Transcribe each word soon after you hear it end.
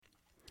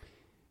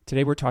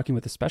Today we're talking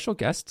with a special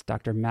guest,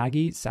 Dr.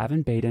 Maggi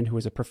Savin-Baden, who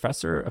is a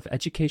professor of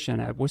education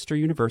at Worcester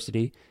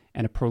University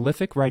and a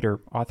prolific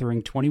writer,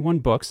 authoring 21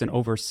 books and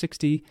over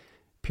 60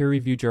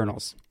 peer-reviewed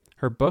journals.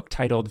 Her book,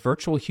 titled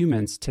Virtual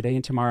Humans, Today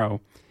and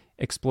Tomorrow,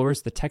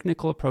 explores the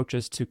technical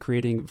approaches to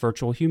creating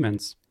virtual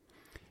humans.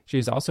 She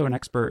is also an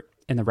expert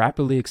in the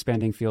rapidly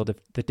expanding field of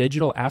the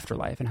digital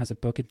afterlife and has a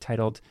book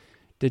entitled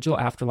Digital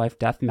Afterlife: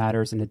 Death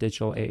Matters in a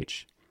Digital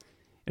Age.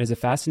 It is a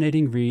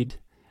fascinating read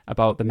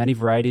about the many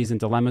varieties and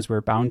dilemmas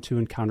we're bound to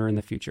encounter in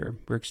the future.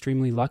 We're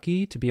extremely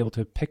lucky to be able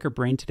to pick her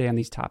brain today on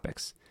these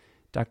topics.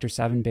 Dr.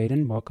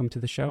 Savin-Baden, welcome to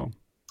the show.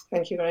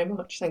 Thank you very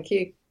much. Thank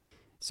you.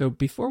 So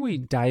before we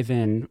dive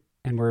in,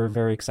 and we're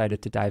very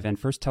excited to dive in,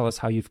 first tell us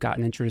how you've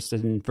gotten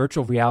interested in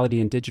virtual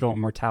reality and digital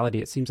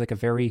immortality. It seems like a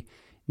very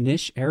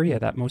niche area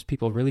that most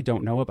people really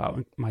don't know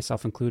about,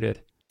 myself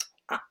included.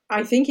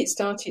 I think it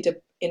started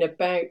in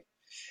about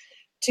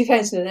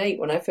 2008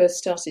 when I first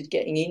started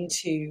getting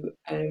into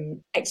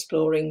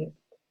exploring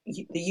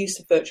the use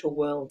of virtual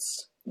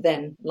worlds,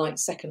 then like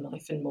Second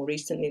Life and more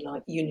recently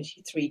like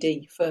Unity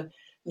 3D for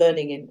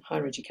learning in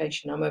higher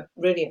education. I'm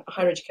really a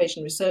higher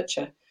education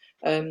researcher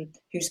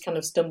who's kind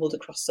of stumbled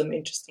across some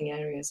interesting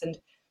areas. And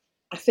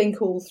I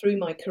think all through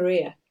my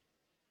career,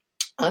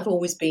 I've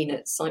always been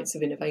at sites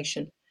of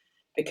innovation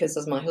because,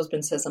 as my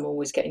husband says, I'm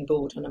always getting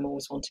bored and I'm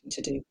always wanting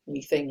to do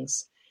new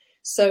things.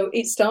 So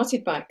it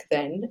started back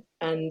then,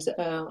 and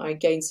I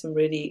gained some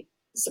really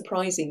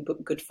surprising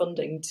but good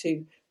funding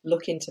to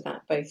look into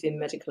that, both in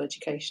medical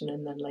education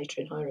and then later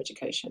in higher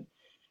education.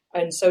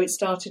 And so it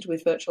started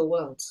with virtual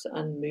worlds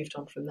and moved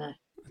on from there.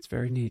 That's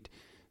very neat.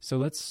 So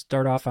let's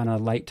start off on a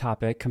light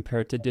topic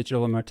compared to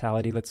digital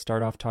immortality. Let's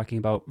start off talking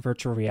about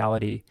virtual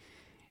reality.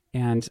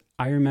 And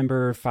I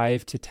remember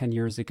 5 to 10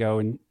 years ago,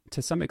 and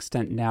to some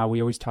extent now, we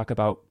always talk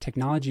about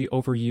technology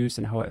overuse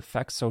and how it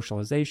affects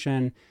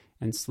socialization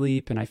and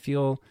sleep. And I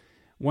feel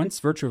once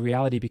virtual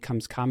reality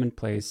becomes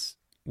commonplace,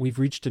 we've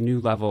reached a new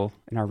level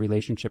in our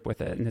relationship with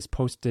it in this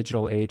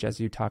post-digital age, as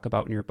you talk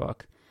about in your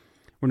book.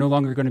 We're no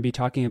longer going to be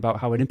talking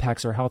about how it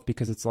impacts our health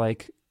because it's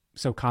like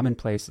so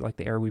commonplace, like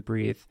the air we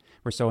breathe.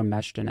 We're so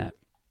enmeshed in it.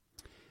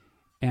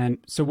 And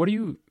so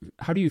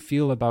how do you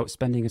feel about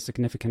spending a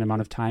significant amount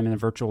of time in a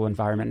virtual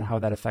environment and how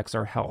that affects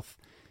our health?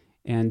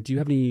 And do you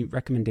have any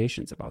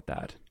recommendations about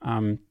that?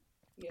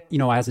 You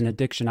know, as an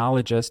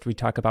addictionologist, we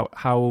talk about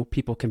how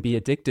people can be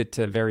addicted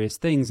to various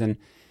things. And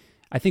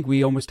I think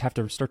we almost have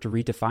to start to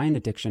redefine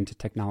addiction to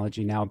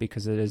technology now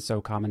because it is so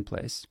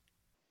commonplace.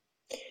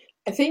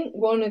 I think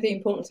one of the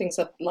important things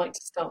I'd like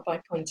to start by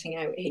pointing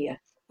out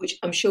here, which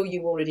I'm sure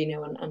you already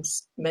know and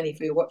many of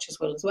your watchers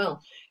will as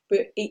well,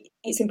 but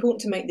it's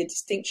important to make the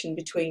distinction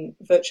between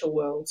virtual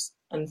worlds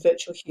and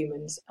virtual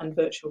humans and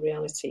virtual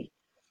reality.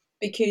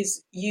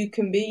 Because you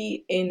can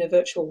be in a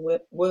virtual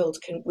world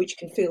which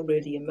can feel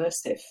really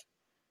immersive.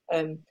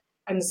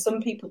 And some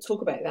people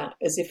talk about that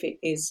as if it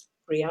is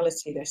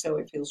reality. They say, oh,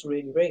 it feels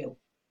really real.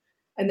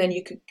 And then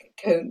you could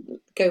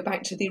go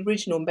back to the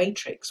original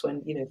Matrix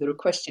when, you know, the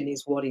question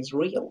is, what is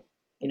real?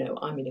 You know,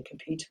 I'm in a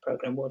computer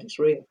program, what is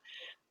real?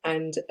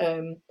 And,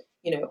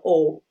 you know,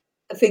 or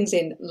things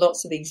in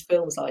lots of these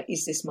films like,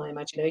 is this my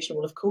imagination?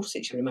 Well, of course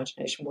it's your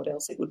imagination. What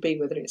else it would be,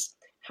 whether it's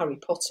Harry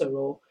Potter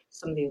or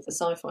some of the other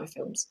sci-fi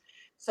films.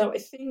 So I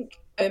think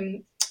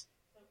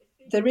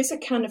there is a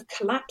kind of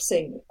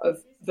collapsing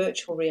of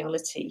virtual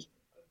reality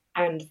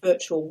and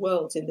virtual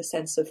worlds in the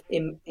sense of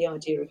the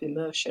idea of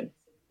immersion.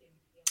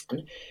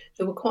 And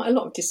there were quite a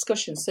lot of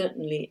discussions,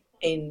 certainly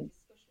in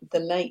the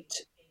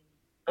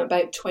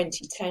about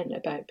 2010,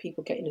 about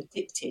people getting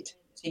addicted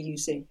to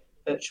using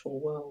virtual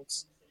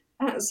worlds.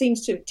 That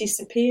seems to have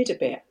disappeared a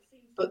bit,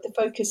 but the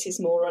focus is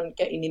more on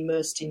getting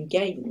immersed in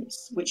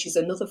games, which is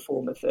another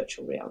form of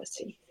virtual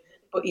reality,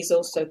 but is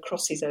also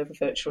crosses over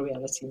virtual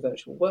reality and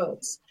virtual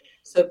worlds.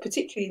 So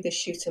particularly the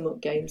shoot 'em up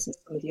games and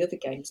some of the other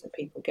games that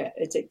people get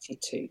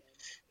addicted to.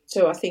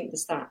 So I think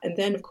there's that. And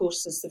then, of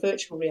course, there's the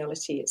virtual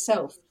reality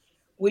itself,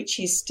 which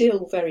is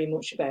still very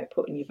much about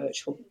putting your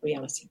virtual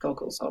reality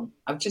goggles on.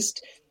 I've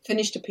just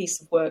finished a piece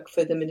of work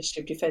for the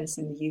Ministry of Defence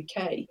in the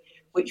UK,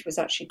 which was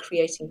actually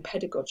creating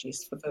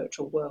pedagogies for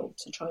virtual world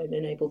to try and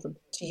enable them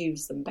to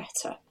use them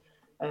better.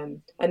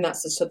 And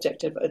that's the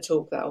subject of a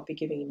talk that I'll be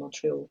giving in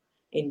Montreal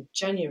in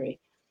January.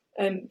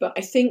 But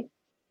I think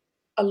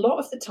a lot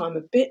of the time,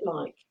 a bit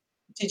like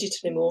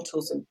Digital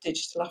Immortals and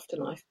Digital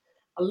Afterlife,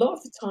 a lot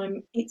of the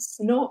time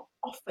it's not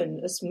often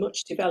as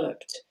much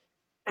developed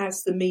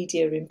as the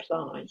media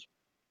imply.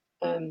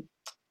 And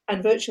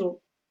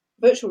virtual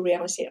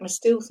reality, I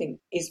still think,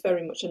 is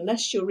very much,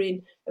 unless you're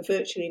in a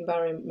virtual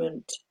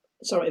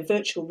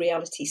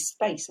reality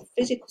space, a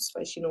physical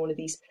space, you know, one of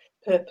these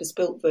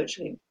purpose-built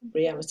virtual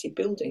reality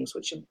buildings,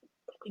 which are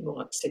probably more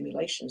like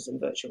simulations than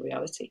virtual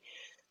reality.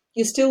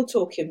 You're still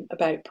talking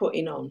about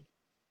putting on,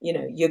 you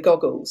know, your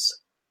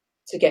goggles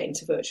to get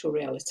into virtual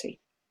reality.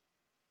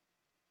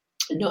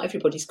 And not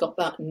everybody's got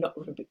that, and not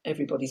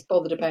everybody's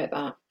bothered about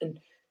that, and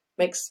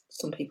makes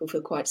some people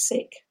feel quite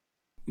sick.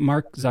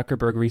 Mark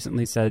Zuckerberg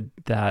recently said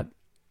that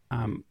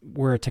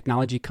we're a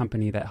technology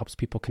company that helps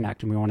people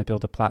connect, and we want to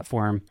build a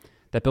platform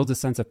that builds a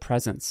sense of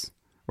presence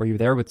where you're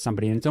there with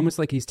somebody. And it's almost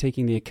like he's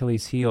taking the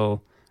Achilles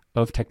heel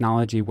of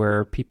technology,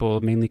 where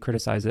people mainly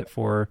criticize it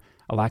for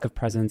a lack of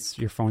presence.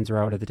 Your phones are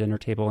out at the dinner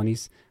table, and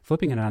he's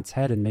flipping it on its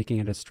head and making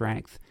it a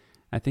strength.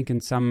 I think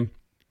in some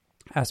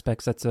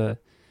aspects that's an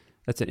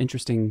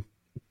interesting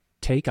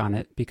take on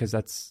it, because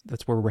that's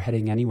where we're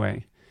heading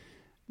anyway.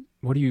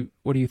 What do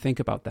you think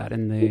about that,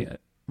 and the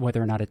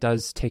whether or not it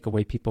does take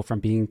away people from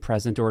being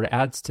present, or it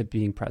adds to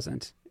being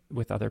present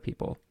with other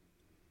people?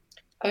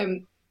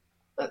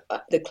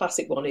 The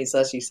classic one is,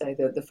 as you say,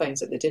 the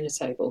phones at the dinner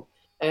table.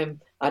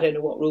 I don't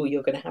know what rule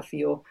you're going to have for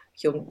your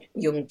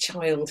young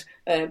child,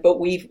 but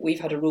we've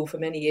had a rule for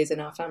many years in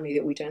our family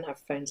that we don't have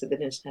phones at the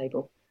dinner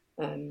table.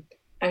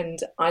 And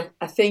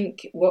I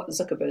think what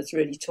Zuckerberg's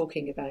really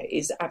talking about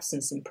is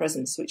absence and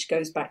presence, which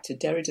goes back to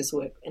Derrida's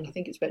work, and I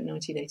think it's about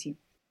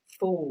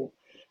 1984,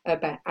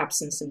 about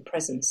absence and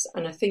presence.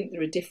 And I think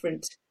there are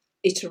different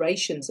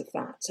iterations of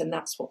that, and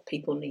that's what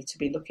people need to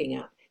be looking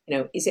at.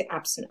 Is it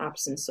absent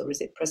absence, or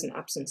is it present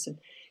absence? And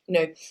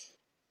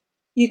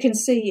you can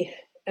see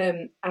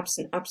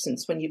absent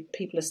absence when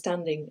people are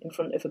standing in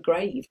front of a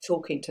grave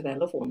talking to their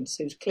loved ones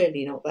who's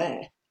clearly not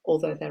there,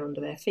 although they're under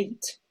their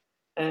feet.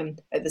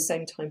 At the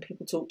same time,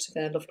 people talk to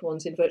their loved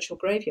ones in virtual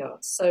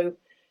graveyards. So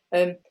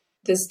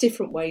there's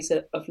different ways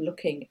of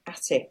looking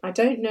at it. I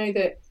don't know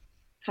that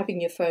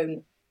having your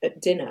phone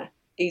at dinner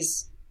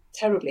is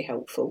terribly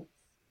helpful.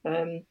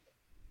 And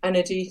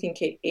I do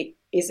think it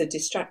is a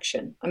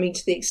distraction. I mean,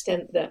 to the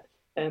extent that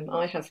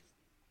I have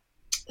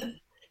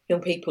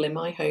young people in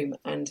my home,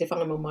 and if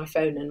I'm on my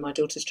phone and my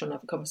daughter's trying to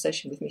have a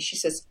conversation with me, she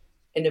says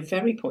in a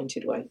very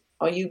pointed way,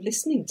 "Are you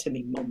listening to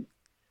me, Mum?"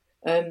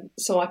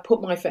 So I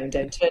put my phone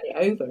down, turn it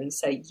over and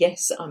say,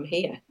 "Yes, I'm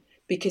here,"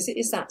 because it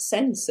is that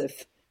sense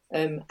of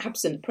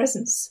absent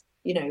presence.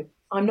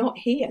 I'm not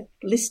here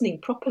listening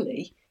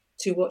properly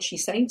to what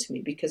she's saying to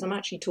me because I'm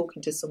actually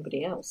talking to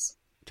somebody else.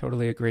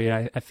 Totally agree.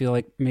 I feel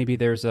like maybe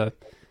there's a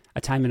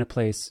time and a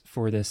place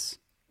for this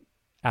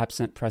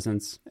absent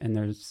presence, and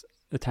there's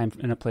a time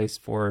and a place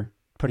for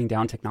putting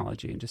down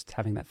technology and just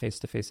having that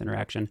face-to-face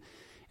interaction.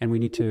 And we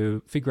need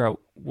to figure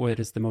out what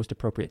is the most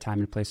appropriate time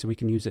and place so we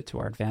can use it to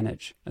our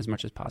advantage as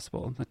much as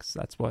possible.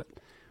 That's what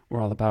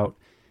we're all about.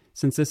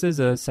 Since this is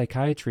a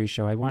psychiatry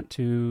show, I want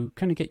to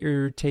kind of get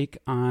your take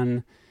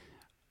on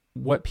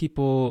what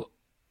people,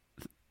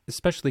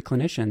 especially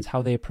clinicians,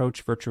 how they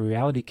approach virtual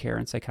reality care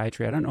in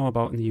psychiatry. I don't know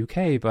about in the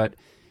UK, but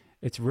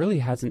it really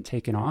hasn't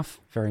taken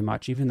off very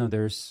much, even though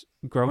there's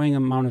growing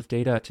amount of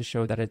data to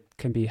show that it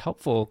can be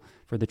helpful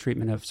for the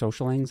treatment of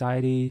social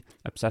anxiety,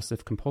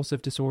 obsessive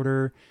compulsive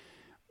disorder.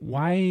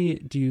 Why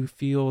do you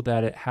feel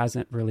that it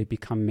hasn't really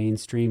become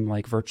mainstream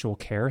like virtual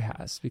care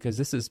has? Because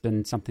this has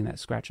been something that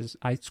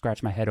I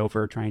scratch my head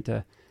over trying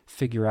to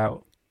figure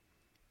out.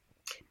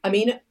 I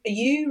mean, are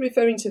you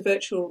referring to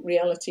virtual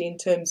reality in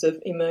terms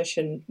of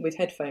immersion with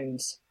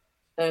headphones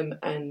and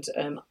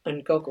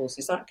goggles?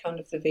 Is that kind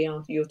of the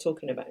VR you're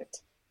talking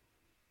about?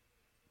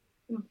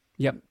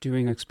 Yep,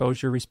 doing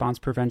exposure response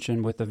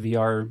prevention with a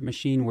VR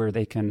machine where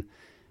they can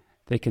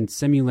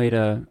simulate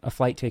a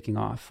flight taking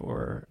off,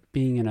 or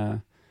being in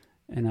a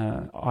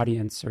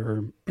audience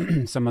or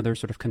some other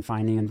sort of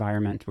confining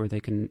environment where they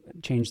can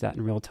change that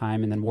in real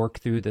time and then work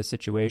through the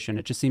situation.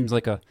 It just seems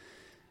like a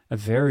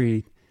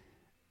very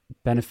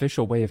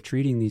beneficial way of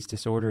treating these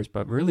disorders,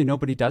 but really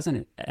nobody does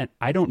it. And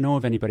I don't know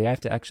of anybody. I have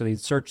to actually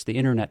search the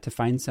internet to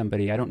find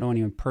somebody. I don't know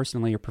anyone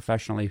personally or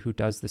professionally who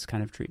does this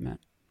kind of treatment.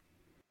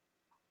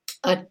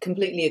 I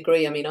completely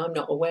agree. I mean, I'm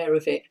not aware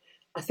of it.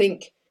 I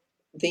think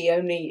the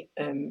only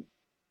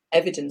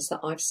evidence that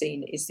I've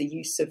seen is the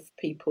use of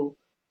people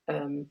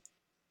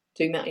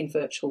doing that in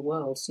virtual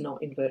worlds,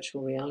 not in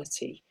virtual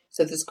reality.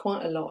 So there's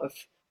quite a lot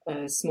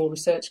of small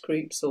research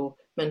groups or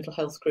mental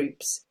health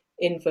groups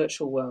in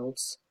virtual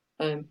worlds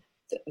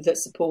that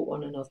support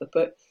one another.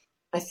 But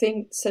I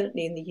think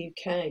certainly in the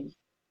UK,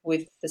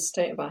 with the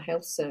state of our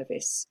health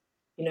service,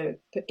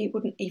 it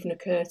wouldn't even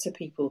occur to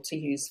people to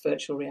use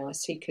virtual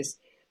reality because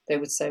they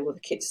would say, well,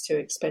 the kit's too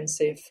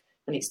expensive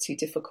and it's too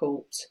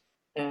difficult.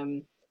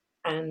 And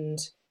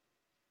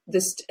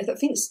I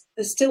think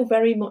there's still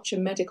very much a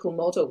medical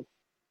model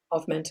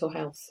of mental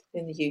health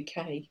in the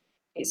UK.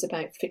 It's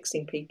about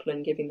fixing people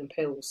and giving them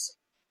pills.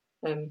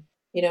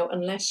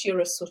 Unless you're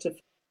a sort of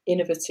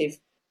innovative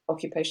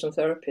occupational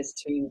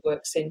therapist who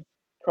works in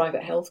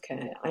private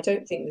healthcare, I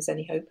don't think there's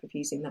any hope of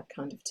using that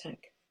kind of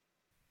tech.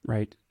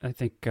 Right. I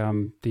think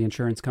the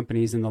insurance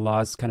companies and the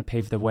laws kind of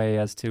pave the way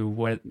as to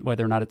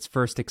whether or not it's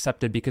first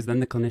accepted, because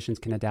then the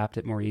clinicians can adapt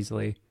it more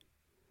easily.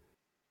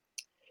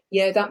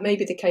 Yeah, that may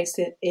be the case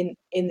in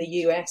the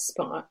US,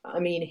 but I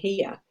mean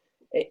here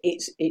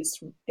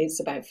it's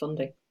about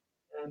funding,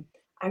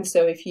 and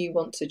so if you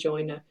want to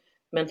join a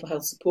mental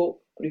health support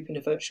group in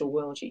a virtual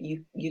world,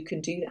 you can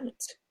do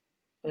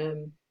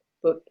that,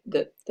 but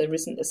there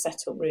isn't a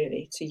setup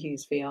really to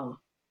use VR.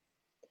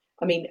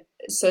 I mean,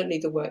 certainly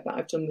the work that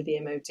I've done with the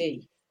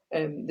MOD,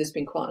 there's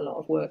been quite a lot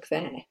of work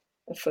there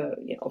for,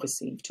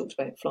 obviously you've talked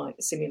about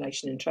flight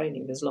simulation and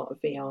training. There's a lot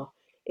of VR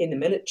in the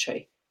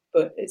military,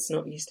 but it's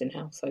not used in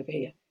health over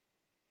here.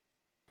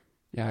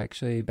 Yeah,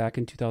 actually, back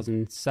in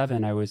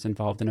 2007, I was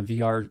involved in a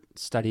VR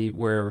study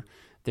where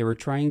they were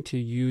trying to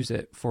use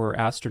it for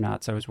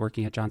astronauts. I was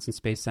working at Johnson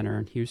Space Center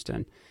in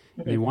Houston.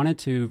 Mm-hmm. They wanted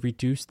to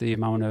reduce the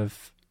amount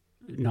of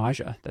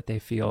nausea that they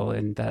feel,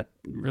 and that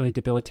really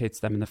debilitates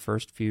them in the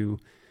first few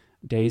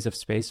days of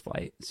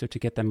spaceflight. So to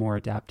get them more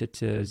adapted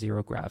to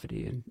zero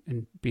gravity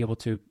and be able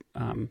to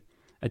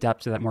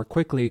adapt to that more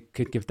quickly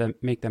could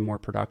make them more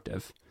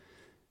productive.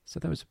 So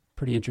that was a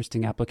pretty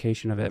interesting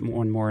application of it,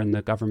 more in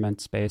the government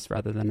space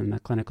rather than in the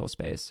clinical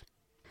space.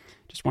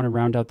 Just want to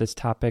round out this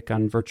topic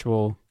on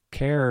virtual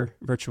care,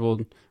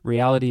 virtual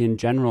reality in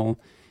general,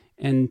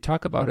 and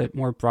talk about it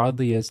more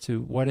broadly as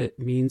to what it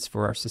means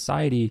for our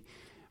society.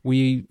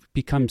 We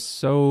become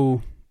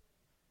so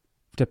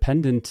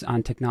dependent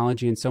on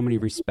technology in so many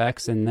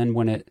respects, and then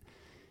when it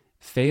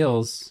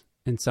fails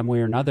in some way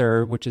or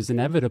another, which is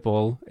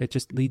inevitable, it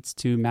just leads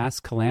to mass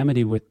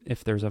calamity. With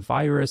if there's a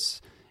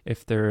virus,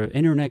 if their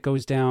internet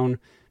goes down,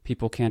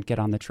 people can't get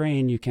on the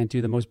train, you can't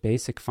do the most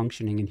basic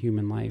functioning in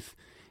human life.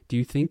 Do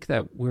you think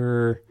that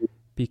we're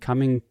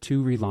becoming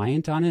too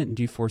reliant on it? And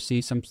do you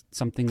foresee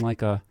something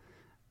like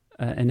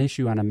an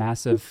issue on a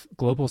massive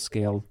global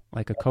scale,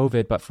 like a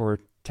COVID, but for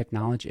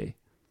technology?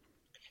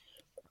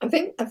 I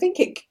think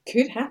it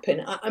could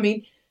happen. I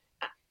mean,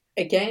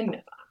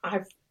 again,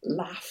 I've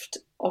laughed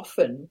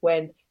often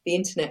when the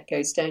internet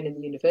goes down in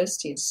the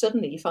university and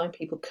suddenly you find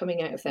people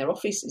coming out of their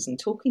offices and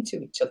talking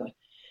to each other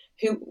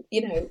who,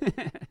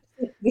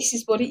 this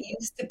is what it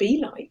used to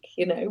be like.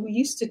 We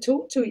used to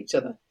talk to each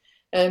other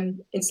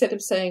instead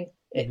of saying,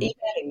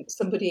 emailing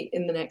somebody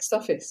in the next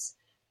office.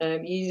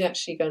 You'd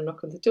actually go and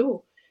knock on the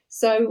door.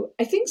 So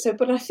I think so,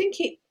 but I think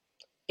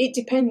it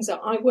depends.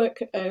 I work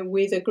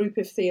with a group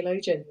of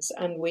theologians,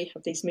 and we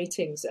have these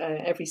meetings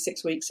every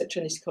 6 weeks at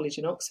Trinity College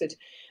in Oxford,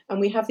 and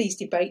we have these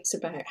debates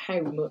about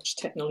how much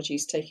technology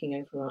is taking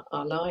over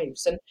our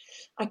lives. And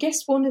I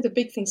guess one of the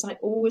big things I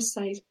always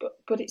say is,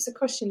 but it's a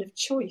question of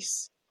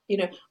choice. You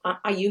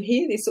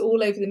hear this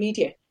all over the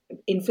media,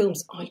 in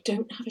films, I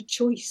don't have a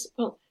choice.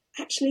 Well,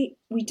 actually,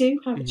 we do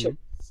have a choice.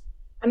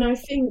 And I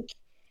think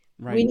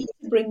we need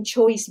to bring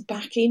choice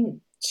back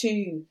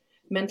into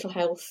mental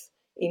health,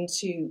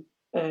 into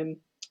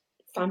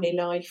family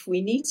life.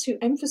 We need to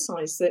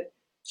emphasize that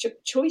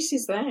choice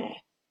is there.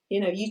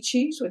 You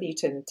choose whether you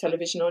turn the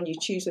television on, you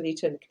choose whether you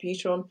turn the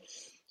computer on,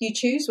 you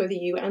choose whether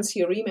you answer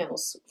your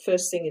emails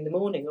first thing in the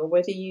morning, or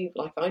whether you,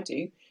 like I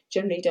do,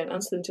 generally don't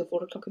answer them until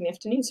 4 o'clock in the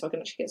afternoon so I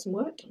can actually get some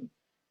work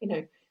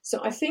done. So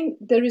I think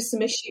there is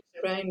some issues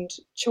around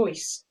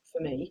choice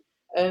for me.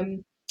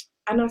 And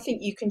I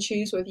think you can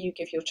choose whether you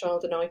give your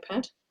child an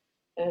iPad.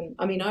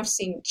 I've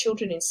seen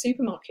children in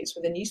supermarkets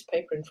with a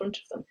newspaper in front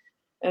of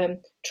them,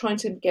 trying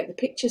to get the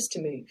pictures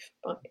to move,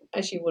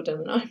 as you would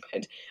on an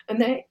iPad, and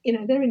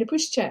they're in a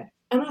pushchair,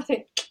 and I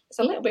think it's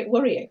a little bit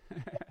worrying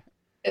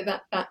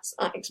that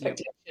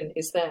expectation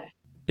is there.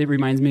 It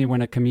reminds me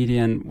when a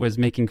comedian was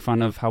making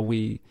fun of how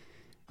we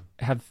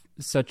have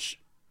such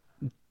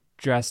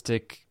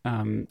drastic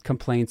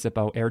complaints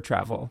about air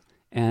travel,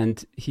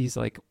 and he's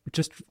like,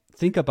 just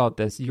think about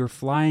this: you're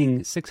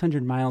flying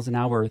 600 miles an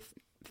hour,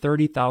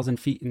 30,000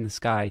 feet in the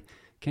sky.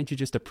 Can't you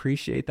just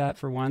appreciate that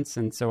for once?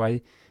 And so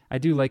I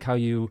do like how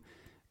you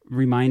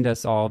remind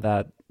us all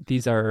that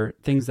these are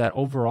things that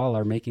overall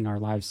are making our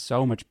lives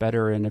so much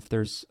better. And if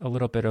there's a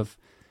little bit of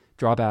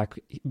drawback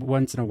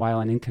once in a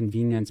while, an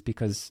inconvenience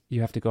because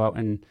you have to go out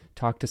and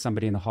talk to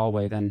somebody in the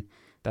hallway, then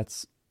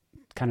that's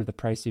kind of the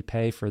price you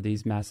pay for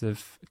these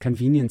massive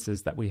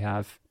conveniences that we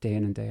have day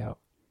in and day out.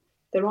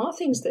 There are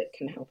things that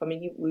can help.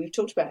 We've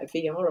talked about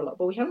VR a lot,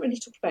 but we haven't really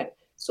talked about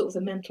sort of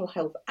the mental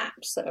health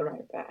apps that are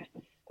out there,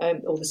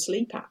 or the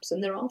sleep apps.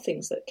 And there are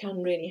things that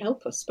can really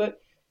help us,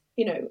 but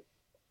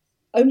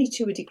only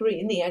to a degree.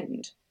 In the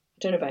end, I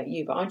don't know about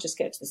you, but I just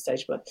get to the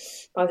stage where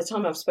by the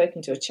time I've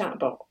spoken to a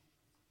chatbot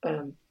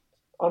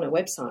on a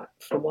website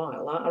for a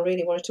while, I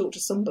really want to talk to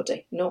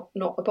somebody, not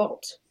a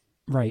bot.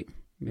 Right.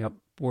 Yep.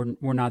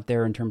 We're not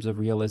there in terms of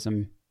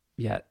realism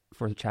yet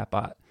for the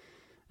chatbot.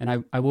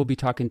 And I will be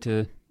talking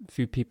to a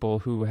few people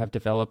who have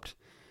developed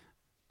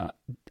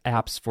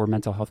apps for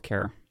mental health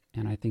care.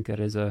 And I think that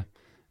is a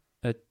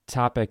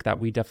topic that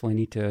we definitely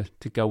need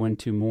to go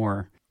into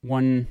more.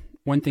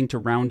 One thing to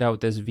round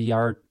out this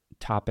VR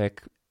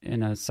topic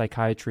in a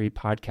psychiatry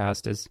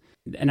podcast is,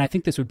 and I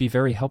think this would be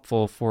very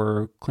helpful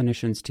for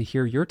clinicians to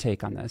hear your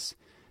take on this,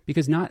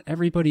 because not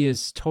everybody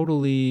is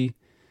totally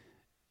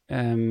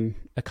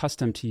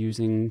accustomed to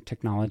using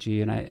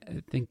technology. And I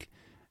think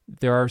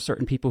there are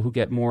certain people who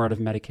get more out of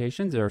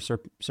medications. There are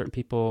certain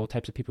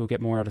types of people who get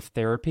more out of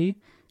therapy.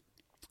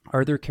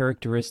 Are there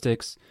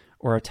characteristics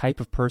or a type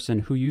of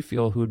person who you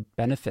feel who would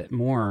benefit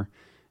more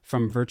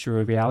from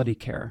virtual reality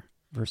care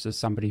versus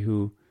somebody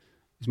who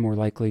is more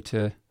likely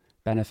to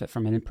benefit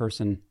from an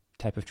in-person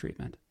type of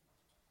treatment?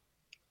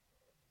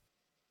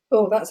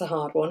 Oh, that's a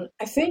hard one.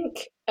 I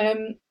think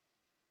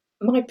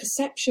my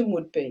perception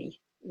would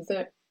be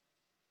that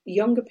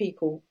younger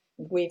people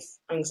with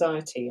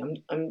anxiety.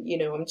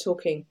 I'm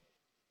talking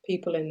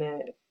people in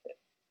their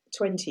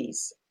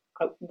 20s.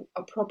 I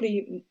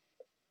probably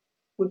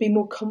would be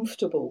more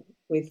comfortable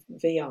with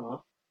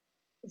VR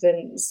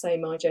than, say,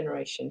 my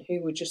generation,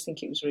 who would just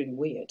think it was really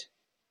weird.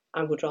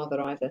 I would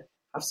rather either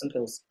have some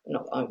pills,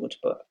 not that I would,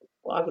 but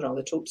I would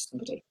rather talk to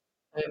somebody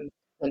um,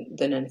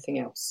 than anything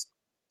else.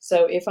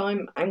 So if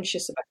I'm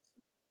anxious about,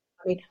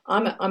 I mean,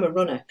 I'm a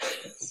runner.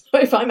 So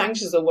if I'm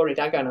anxious or worried,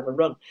 I go and have a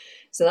run.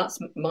 So that's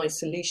my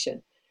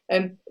solution.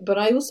 But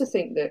I also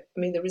think that, I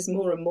mean, there is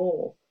more and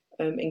more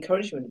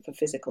encouragement for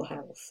physical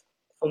health,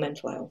 for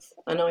mental health.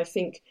 And I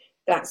think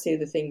that's the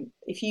other thing.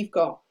 If you've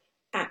got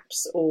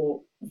apps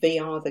or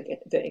VR that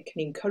it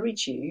can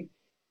encourage you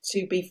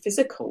to be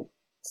physical,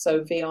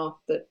 so VR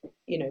that,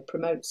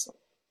 promotes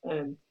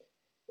um,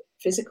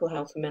 physical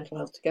health and mental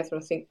health together,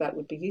 I think that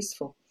would be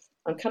useful.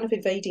 I'm kind of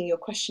evading your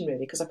question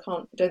really because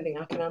don't think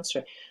I can answer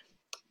it.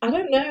 I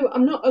don't know.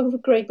 I'm not a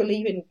great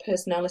believer in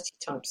personality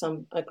types.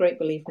 I'm a great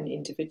believer in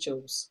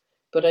individuals,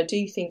 but I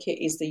do think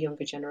it is the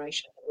younger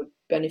generation that would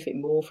benefit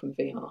more from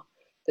VR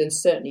than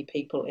certainly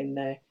people in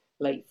their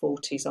late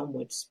 40s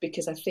onwards,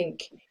 because I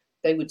think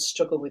they would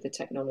struggle with the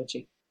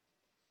technology.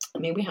 I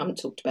mean, we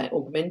haven't talked about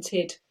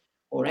augmented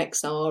or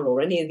XR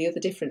or any of the other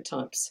different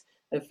types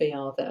of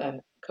VR that are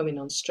coming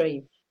on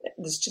stream.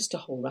 There's just a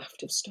whole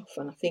raft of stuff.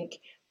 And I think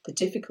the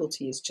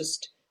difficulty is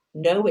just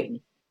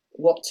knowing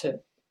what to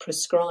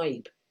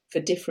prescribe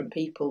for different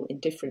people in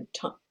different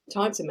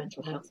types of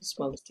mental health as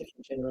well as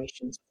different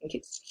generations. I think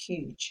it's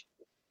huge.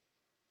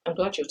 I'm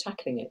glad you're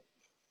tackling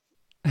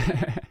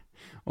it.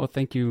 Well,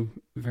 thank you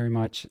very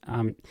much.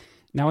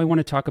 Now I want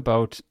to talk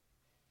about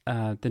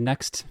the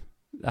next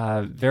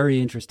very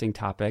interesting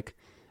topic.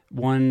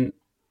 One,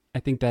 I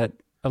think that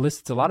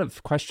elicits a lot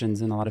of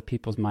questions in a lot of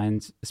people's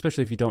minds,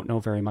 especially if you don't know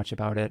very much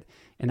about it,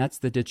 and that's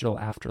the digital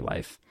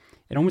afterlife.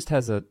 It almost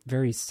has a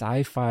very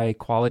sci-fi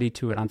quality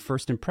to it on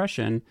first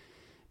impression,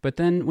 but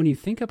then when you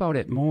think about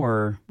it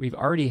more, we've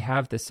already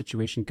have this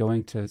situation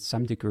going to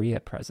some degree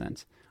at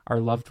present.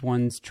 Our loved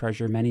ones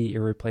treasure many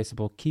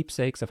irreplaceable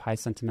keepsakes of high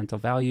sentimental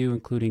value,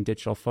 including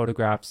digital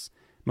photographs,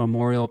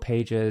 memorial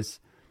pages,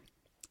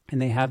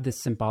 and they have this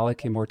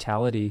symbolic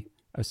immortality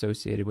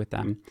associated with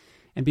them.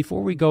 And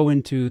before we go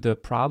into the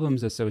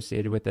problems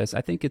associated with this,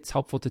 I think it's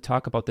helpful to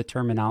talk about the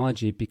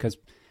terminology, because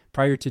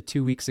prior to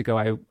 2 weeks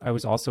ago, I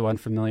was also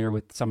unfamiliar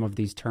with some of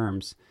these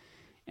terms.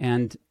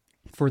 And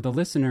for the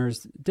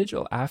listeners,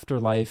 digital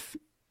afterlife,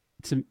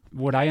 to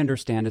what I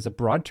understand, is a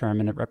broad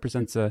term, and it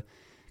represents a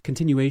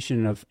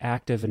continuation of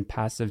active and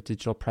passive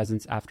digital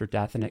presence after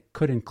death. And it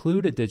could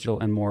include a digital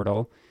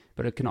immortal,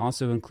 but it can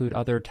also include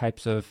other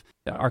types of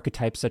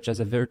archetypes, such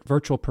as a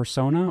virtual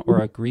persona or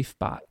a grief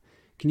bot.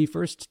 Can you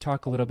first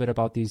talk a little bit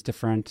about these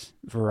different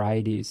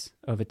varieties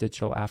of a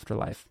digital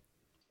afterlife?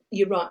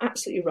 You're right,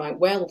 absolutely right.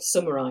 Well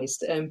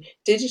summarised.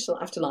 Digital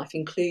afterlife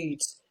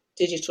includes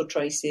digital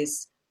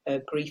traces,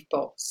 grief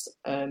bots,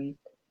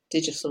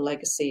 digital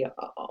legacy,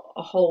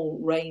 a whole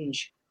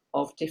range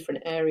of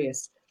different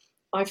areas.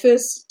 I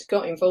first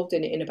got involved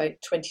in it in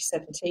about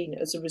 2017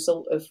 as a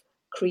result of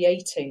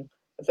creating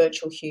a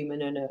virtual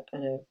human and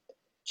a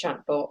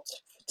chatbot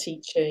for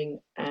teaching,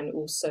 and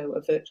also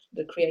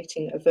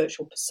creating a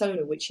virtual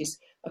persona, which is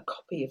a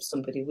copy of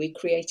somebody. We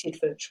created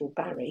virtual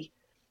Barry,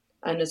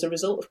 and as a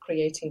result of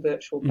creating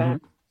virtual Barry,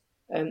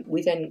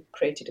 we then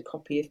created a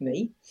copy of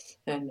me,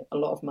 and a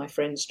lot of my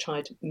friends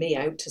tried me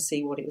out to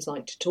see what it was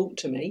like to talk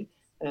to me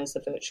as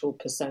a virtual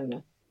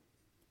persona.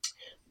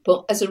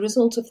 But as a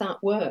result of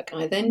that work,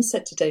 I then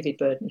said to David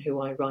Burden,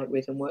 who I write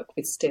with and work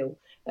with still,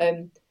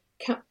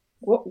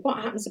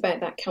 what happens about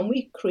that? Can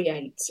we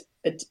create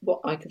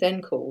what I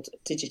then called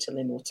digital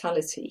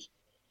immortality?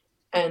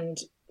 And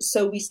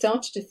so we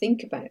started to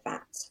think about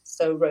that.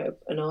 So wrote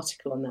an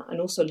article on that,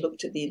 and also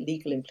looked at the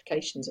legal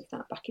implications of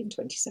that back in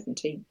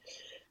 2017.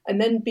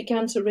 And then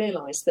began to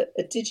realise that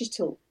a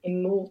digital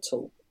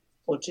immortal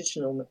or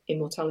digital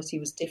immortality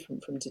was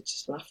different from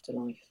digital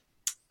afterlife.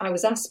 I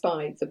was asked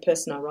by the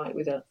person I write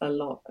with a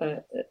lot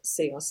at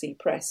CRC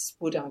Press,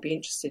 would I be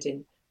interested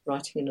in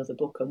writing another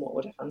book, and what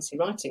would I fancy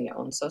writing it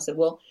on? So I said,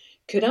 well,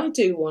 could I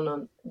do one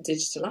on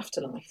digital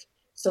afterlife?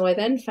 So I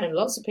then found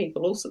lots of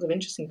people, all sorts of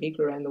interesting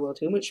people around the world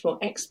who are much more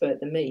expert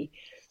than me,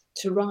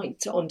 to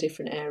write on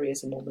different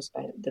areas. And one was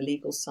about the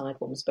legal side,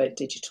 one was about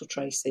digital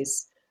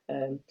traces.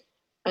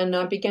 And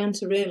I began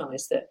to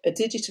realise that a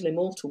digital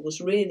immortal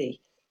was really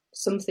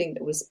something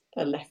that was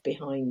a left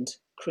behind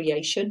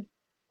creation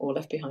or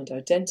left behind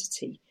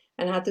identity,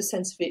 and had the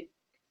sense of it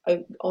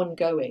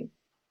ongoing.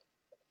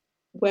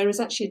 Whereas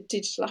actually a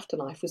digital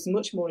afterlife was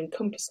much more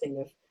encompassing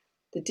of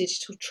the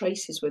digital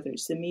traces, whether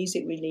it's the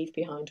music we leave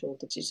behind or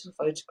the digital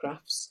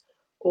photographs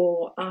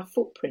or our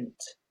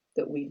footprint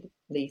that we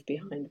leave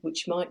behind,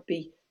 which might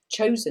be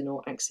chosen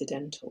or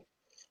accidental.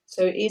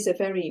 So it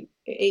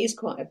is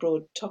quite a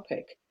broad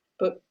topic,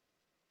 but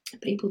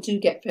people do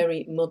get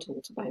very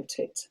muddled about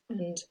it,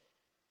 and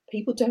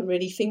people don't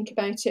really think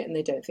about it, and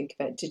they don't think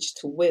about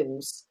digital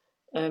wills,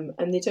 and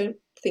they don't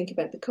think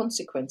about the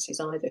consequences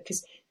either.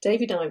 Because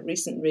David and I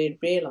recently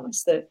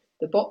realised that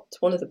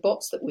one of the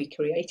bots that we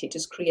created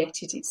has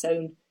created its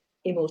own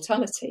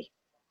immortality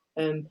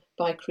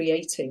by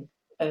creating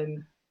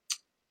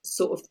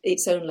sort of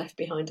its own left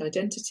behind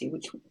identity,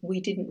 which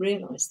we didn't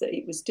realise that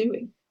it was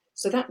doing.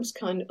 So that was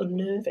kind of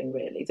unnerving,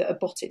 really, that a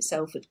bot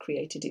itself had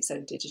created its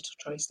own digital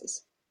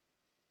traces.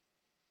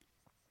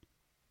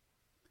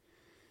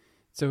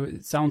 So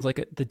it sounds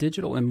like the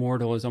digital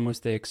immortal is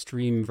almost the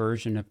extreme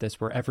version of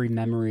this, where every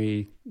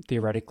memory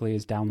theoretically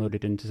is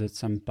downloaded into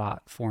some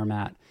bot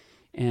format.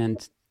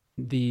 And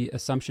the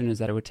assumption is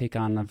that it would take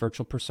on a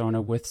virtual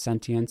persona with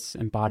sentience,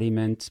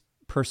 embodiment,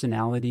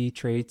 personality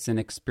traits, and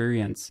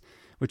experience,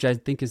 which I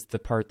think is the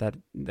part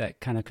that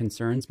kind of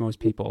concerns most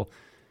people,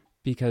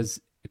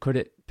 because could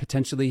it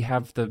potentially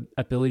have the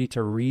ability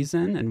to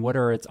reason, and what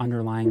are its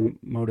underlying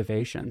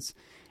motivations?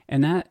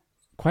 And that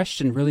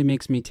question really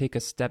makes me take a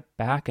step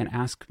back and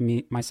ask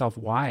myself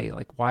why.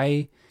 Like,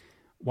 why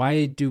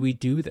do we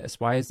do this?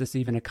 Why is this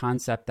even a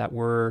concept that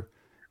we're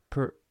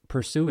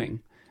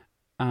pursuing?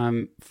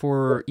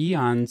 For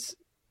eons,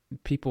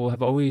 people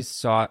have always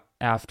sought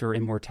after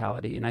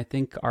immortality, and I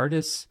think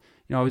artists.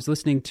 I was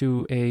listening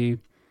to a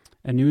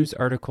news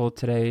article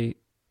today,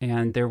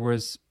 and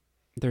there's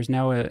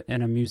now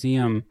in a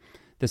museum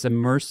this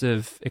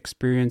immersive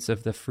experience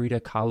of the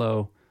Frida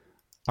Kahlo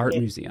Art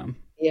Museum,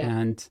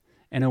 and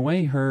in a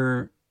way,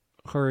 her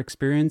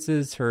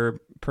experiences, her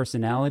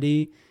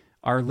personality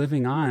are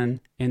living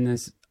on in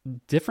this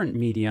different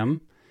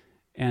medium,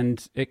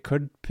 and it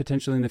could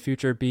potentially in the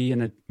future be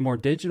in a more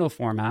digital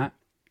format.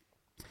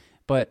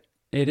 But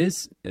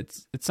it's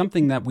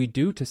something that we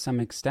do to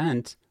some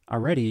extent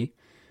already.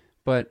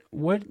 But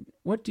what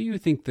do you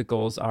think the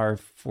goals are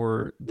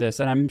for this?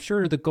 And I'm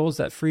sure the goals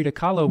that Frida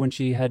Kahlo, when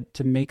she had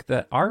to make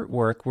the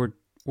artwork,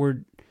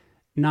 were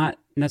not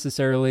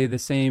necessarily the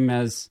same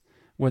as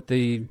what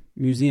the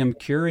museum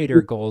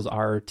curator goals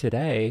are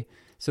today.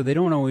 So they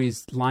don't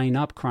always line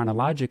up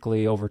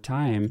chronologically over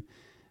time.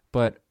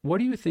 But what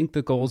do you think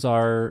the goals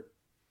are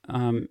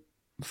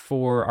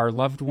for our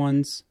loved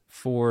ones,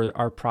 for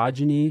our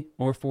progeny,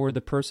 or for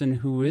the person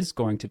who is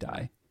going to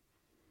die?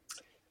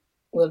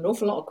 Well, an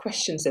awful lot of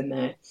questions in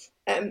there.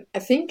 I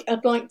think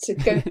I'd like to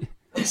go,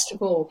 first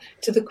of all,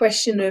 to the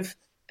question of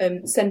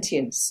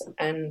sentience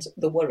and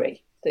the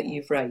worry that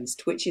you've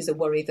raised, which is a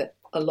worry that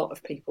a lot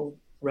of people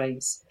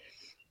raise.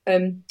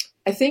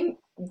 I think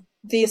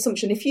the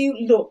assumption, if you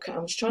look, I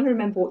was trying to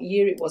remember what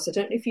year it was. I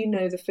don't know if you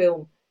know the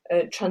film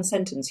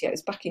Transcendence. Yeah, it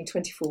was back in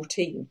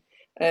 2014,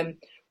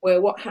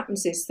 where what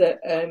happens is that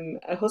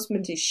a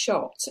husband is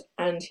shot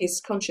and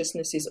his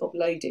consciousness is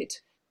uploaded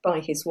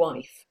by his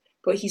wife,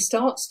 but he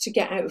starts to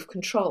get out of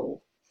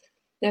control.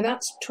 Now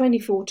that's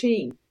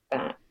 2014,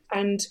 that,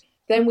 and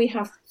then we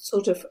have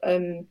sort of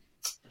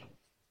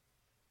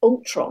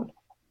Ultron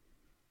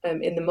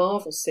in the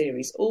Marvel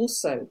series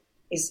also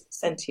is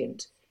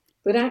sentient.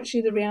 But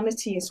actually the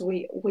reality is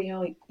we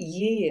are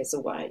years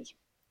away,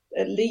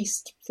 at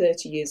least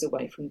 30 years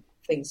away from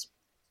things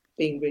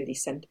being really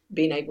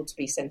being able to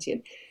be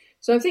sentient.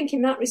 So I think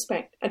in that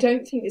respect, I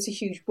don't think there's a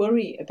huge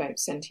worry about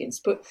sentience.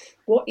 But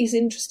what is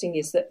interesting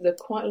is that there are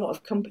quite a lot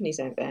of companies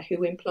out there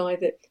who imply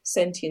that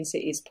sentience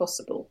is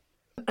possible.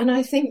 And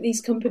I think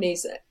these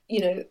companies,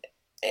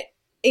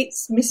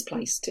 it's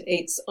misplaced,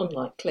 it's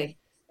unlikely,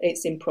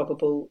 it's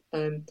improbable.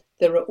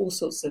 There are all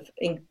sorts of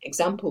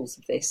examples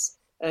of this.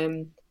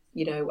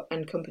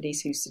 And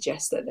companies who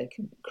suggest that they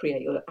can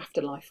create your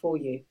afterlife for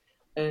you.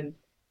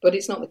 But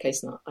it's not the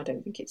case now. I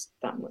don't think it's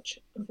that much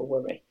of a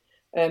worry.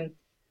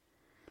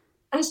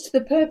 As to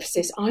the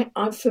purposes,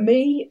 for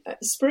me,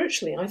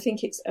 spiritually, I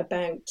think it's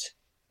about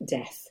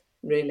death,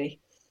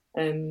 really.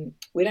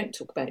 We don't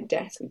talk about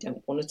death. We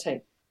don't want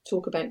to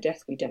talk about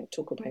death. We don't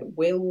talk about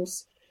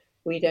wills.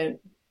 We don't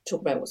talk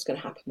about what's going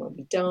to happen when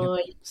we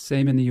die. Yep.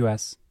 Same in the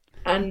US.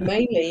 And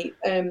mainly,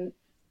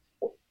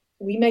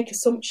 we make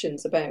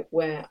assumptions about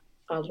where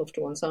our loved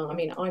ones are. I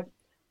mean,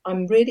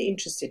 I'm really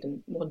interested,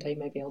 and one day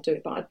maybe I'll do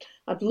it, but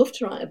I'd love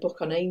to write a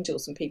book on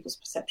angels and people's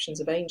perceptions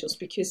of angels,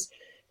 because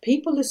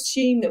people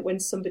assume that when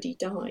somebody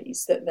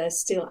dies that they're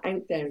still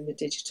out there in the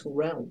digital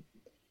realm.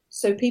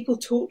 So people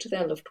talk to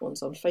their loved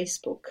ones on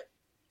Facebook.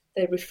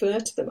 They refer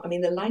to them. I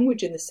mean, the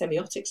language and the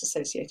semiotics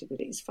associated with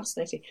it is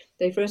fascinating.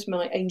 They refer to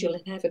my angel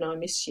in heaven, I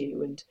miss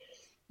you. And,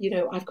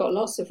 I've got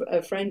lots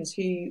of friends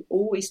who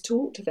always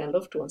talk to their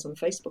loved ones on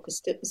Facebook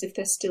as if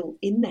they're still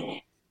in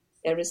there.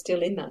 They're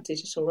still in that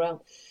digital realm.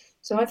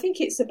 So I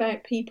think it's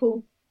about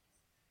people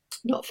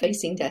not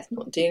facing death,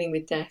 not dealing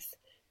with death,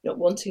 not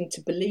wanting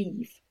to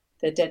believe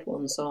their dead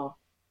ones are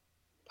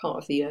part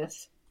of the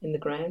earth in the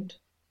ground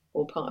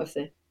or part of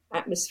the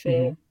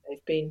atmosphere. Mm-hmm.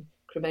 They've been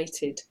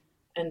cremated.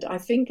 And I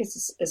think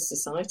as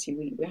society,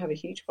 we have a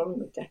huge problem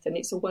with death, and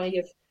it's a way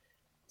of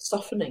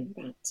softening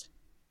that.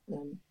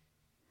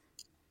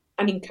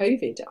 And in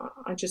COVID,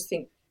 I just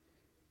think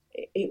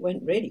it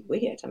went really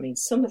weird. I mean,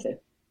 some of the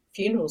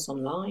funerals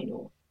online,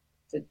 or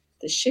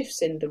the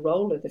shifts in the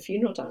role of the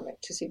funeral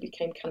directors who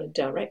became kind of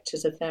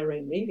directors of their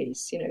own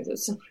movies,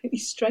 there's some really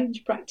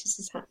strange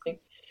practices happening.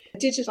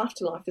 Digital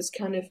afterlife has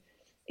kind of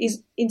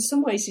is in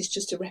some ways is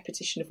just a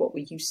repetition of what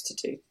we used to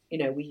do.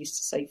 We used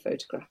to save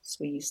photographs.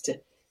 We used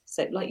to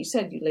say, like you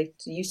said, you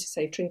used to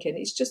save trinket.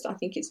 It's just, I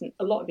think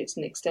a lot of it's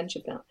an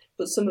extension of that,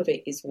 but some of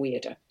it is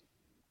weirder.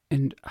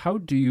 And how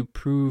do you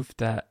prove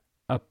that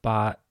a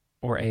bot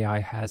or AI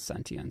has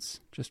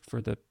sentience, just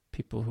for the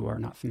people who are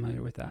not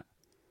familiar with that?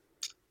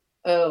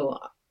 Oh,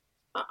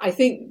 I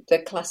think the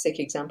classic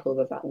example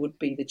of that would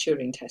be the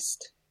Turing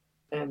test,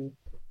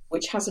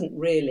 which hasn't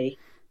really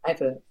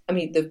ever. I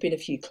mean, there have been a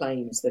few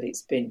claims that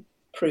it's been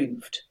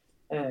proved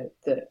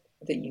that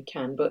you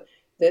can, but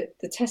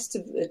the test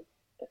of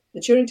the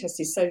Turing test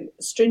is so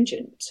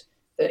stringent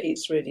that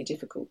it's really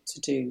difficult to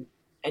do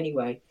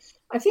anyway.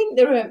 I think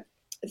there are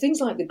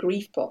things like the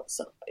grief bots.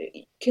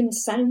 It can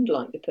sound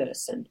like the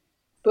person,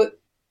 but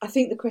I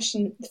think the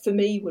question for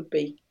me would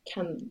be,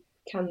 can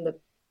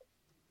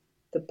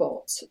the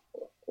bot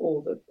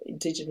or the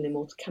digital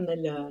immortal, can they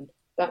learn?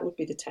 That would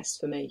be the test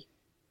for me.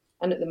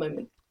 And at the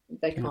moment,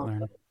 they can't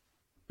learn.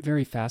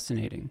 Very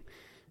fascinating.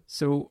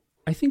 So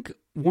I think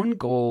one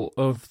goal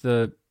of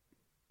the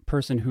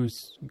person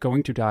who's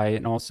going to die,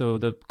 and also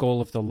the goal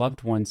of the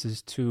loved ones,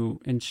 is to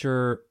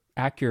ensure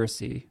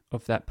accuracy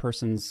of that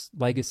person's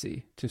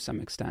legacy to some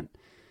extent.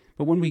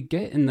 But when we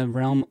get in the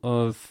realm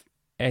of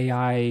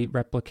AI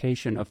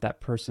replication of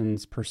that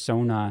person's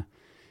persona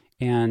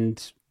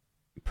and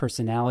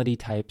personality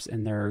types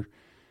and their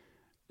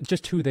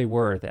just who they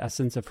were, the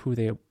essence of who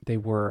they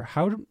were,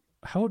 how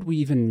would we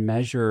even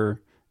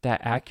measure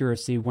that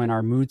accuracy when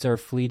our moods are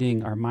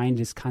fleeting, our mind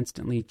is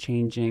constantly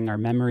changing, our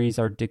memories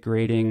are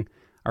degrading,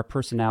 our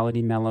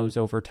personality mellows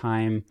over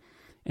time,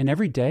 and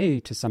every day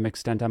to some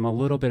extent I'm a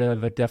little bit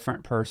of a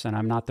different person.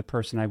 I'm not the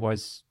person I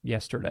was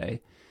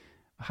yesterday.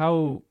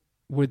 How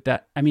would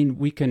that, I mean,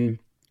 we can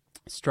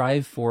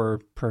strive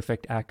for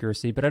perfect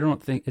accuracy, but I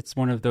don't think it's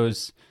one of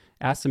those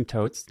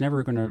asymptotes. It's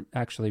never going to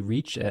actually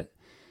reach it.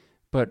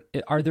 But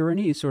are there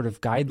any sort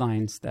of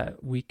guidelines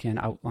that we can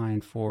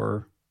outline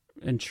for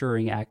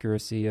ensuring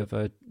accuracy of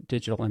a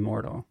digital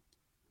immortal?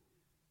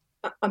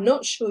 I'm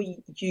not sure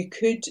you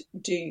could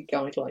do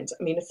guidelines.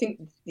 I mean, I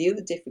think the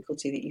other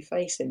difficulty that you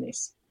face in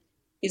this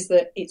is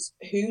that it's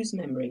whose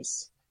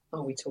memories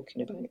are we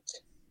talking about?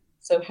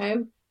 So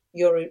how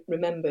you're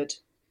remembered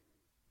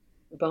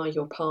by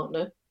your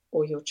partner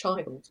or your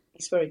child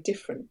is very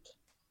different,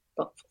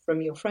 but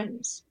from your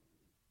friends.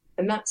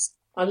 And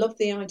I love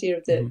the idea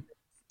of the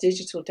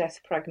digital death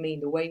pragmine,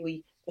 the way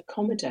we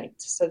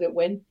accommodate, so that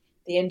when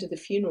the end of the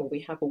funeral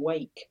we have a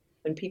wake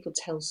and people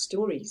tell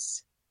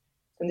stories,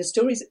 and the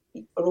stories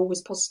are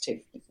always positive.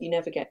 You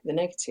never get the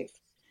negative.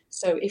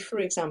 So if, for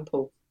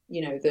example,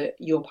 that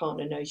your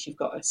partner knows you've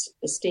got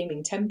a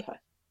steaming temper,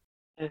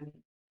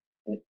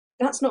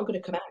 that's not going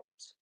to come out.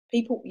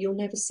 You'll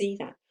never see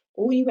that.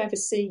 All you ever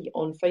see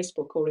on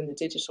Facebook or in the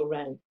digital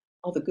realm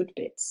are the good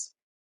bits.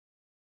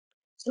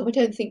 So I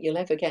don't think you'll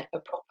ever get a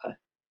proper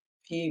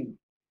view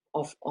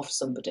of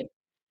somebody.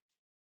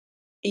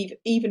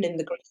 Even in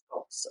the grief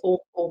bots,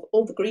 all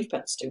the grief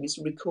bots do is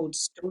record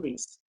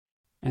stories.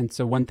 And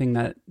so one thing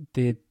that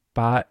the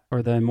bot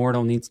or the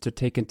immortal needs to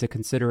take into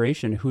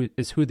consideration who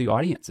the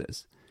audience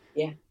is.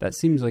 Yeah. That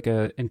seems like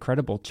an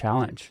incredible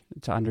challenge,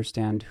 to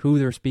understand who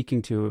they're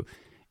speaking to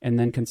and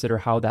then consider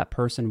how that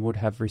person would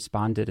have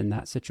responded in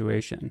that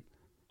situation,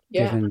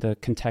 given the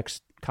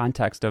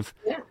context of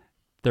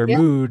their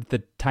mood, the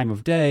time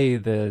of day,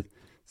 the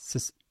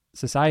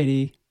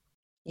society.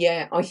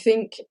 Yeah, I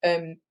think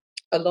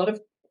a lot of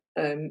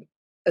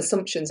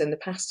assumptions in the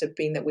past have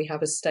been that we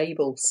have a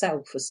stable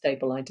self, a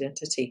stable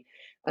identity.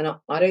 And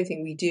I don't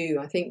think we do.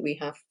 I think we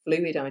have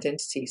fluid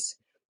identities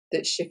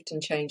that shift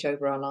and change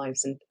over our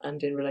lives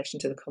and in relation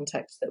to the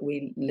context that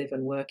we live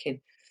and work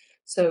in.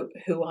 So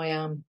who I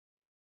am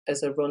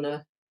as a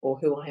runner, or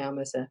who I am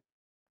as an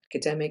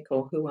academic,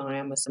 or who I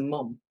am as a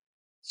mom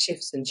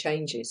shifts and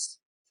changes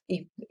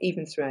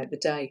even throughout the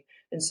day.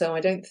 And so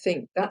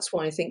that's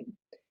why I think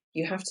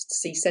you have to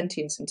see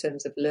sentience in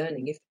terms of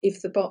learning.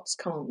 If the bots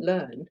can't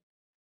learn,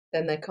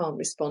 then they can't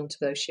respond to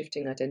those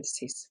shifting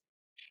identities.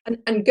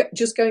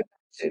 Just going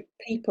back to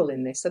people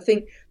in this, I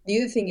think the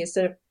other thing is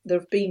there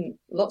have been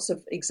lots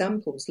of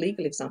examples,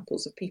 legal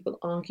examples, of people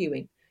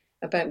arguing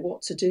about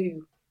what to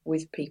do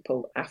with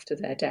people after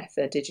their death,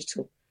 their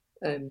digital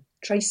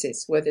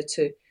traces, whether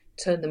to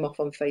turn them off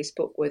on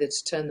Facebook, whether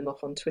to turn them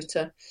off on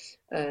Twitter,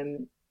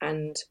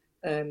 and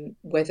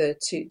whether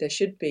there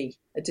should be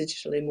a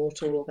digital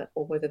immortal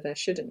or whether there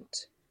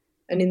shouldn't.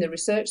 And in the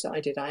research that I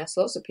did, I asked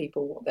lots of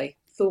people what they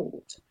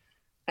thought.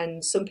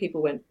 And some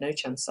people went, no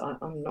chance,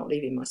 I'm not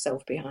leaving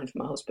myself behind for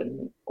my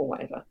husband or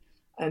whatever.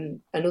 And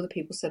other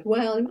people said,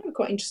 well, it might be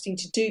quite interesting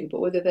to do,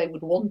 but whether they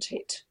would want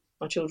it,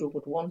 my children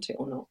would want it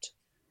or not,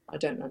 I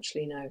don't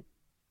actually know.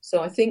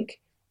 So I think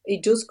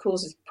it does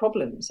cause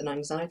problems and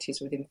anxieties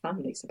within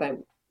families about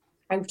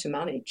how to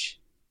manage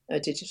a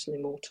digital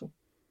immortal.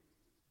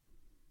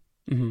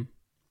 Mm-hmm.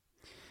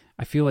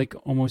 I feel like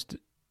almost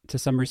to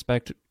some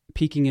respect,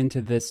 peeking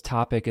into this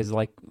topic is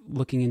like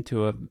looking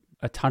into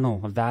a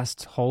tunnel, a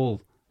vast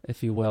hole,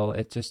 if you will.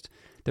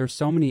 There's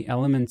so many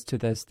elements to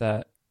this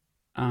that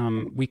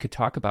we could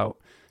talk about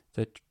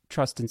the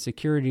trust and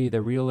security,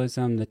 the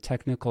realism, the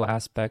technical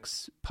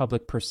aspects,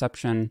 public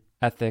perception,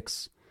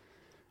 ethics,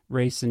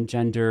 race and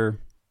gender,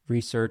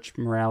 research,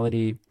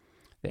 morality,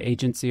 the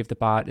agency of the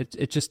bot.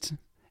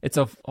 It's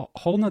a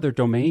whole nother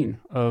domain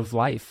of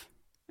life.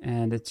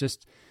 And it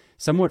just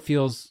somewhat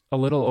feels a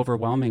little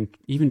overwhelming,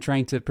 even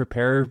trying to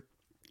prepare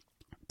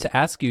to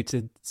ask you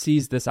to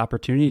seize this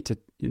opportunity to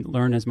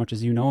learn as much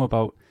as you know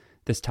about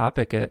this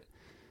topic. It's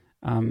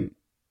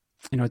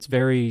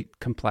very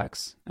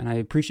complex, and I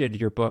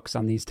appreciated your books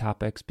on these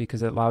topics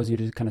because it allows you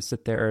to kind of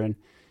sit there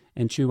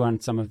and chew on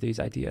some of these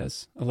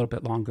ideas a little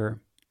bit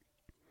longer.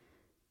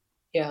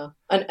 Yeah,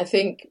 and I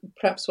think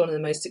perhaps one of the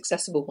most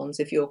accessible ones,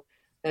 if your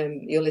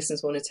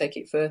listeners want to take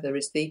it further,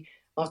 is the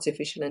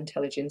Artificial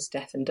Intelligence,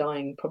 Death and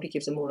Dying. Probably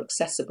gives a more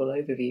accessible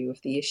overview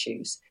of the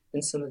issues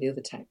than some of the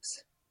other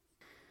texts.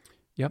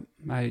 Yep,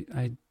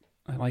 I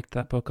liked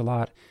that book a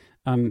lot.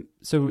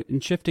 So in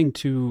shifting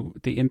to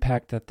the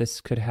impact that this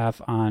could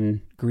have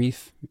on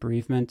grief,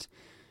 bereavement,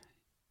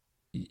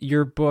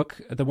 your book,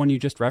 the one you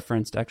just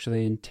referenced,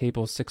 actually in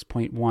table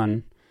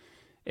 6.1,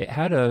 it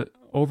had a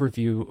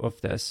overview of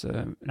this,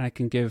 and I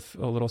can give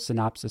a little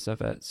synopsis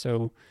of it.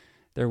 So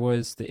there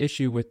was the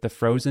issue with the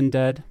frozen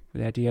dead,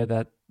 the idea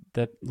that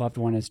the loved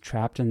one is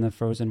trapped in the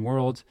frozen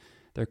world.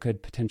 There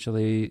could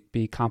potentially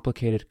be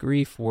complicated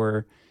grief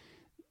where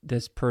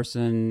this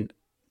person,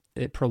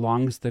 it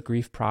prolongs the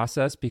grief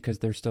process because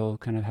they're still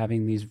kind of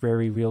having these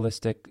very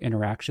realistic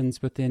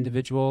interactions with the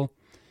individual.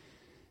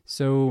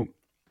 So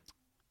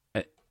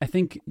I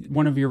think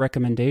one of your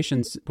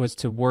recommendations was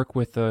to work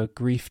with a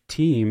grief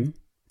team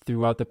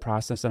throughout the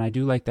process. And I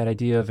do like that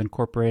idea of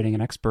incorporating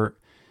an expert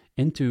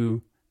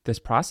into this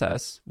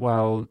process.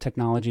 While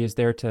technology is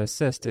there to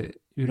assist,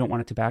 you don't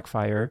want it to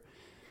backfire.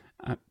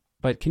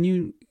 But can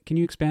you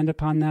expand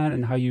upon that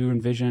and how you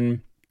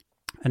envision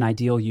an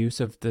ideal use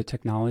of the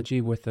technology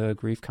with a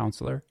grief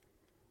counselor?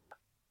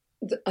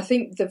 I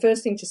think the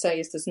first thing to say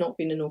is there's not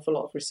been an awful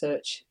lot of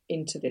research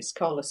into this.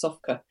 Carla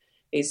Sofka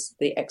is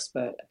the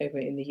expert over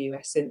in the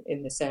US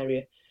in this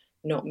area,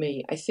 not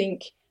me. I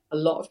think a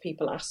lot of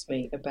people ask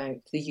me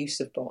about the use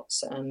of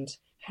bots and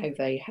how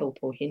they help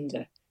or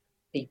hinder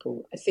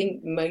people. I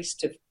think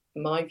most of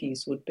my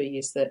views would be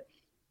is that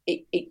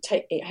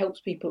it helps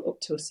people up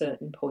to a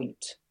certain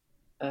point.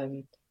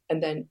 And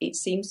then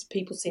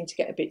people seem to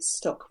get a bit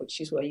stuck,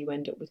 which is where you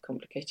end up with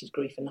complicated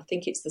grief. And I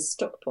think it's the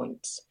stuck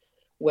points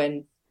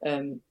when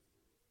a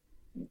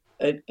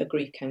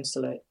grief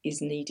counsellor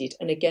is needed.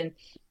 And again,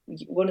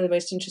 one of the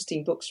most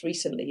interesting books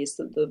recently is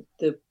the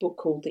book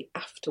called The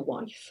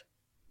Afterwife,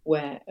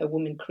 where a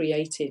woman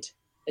created,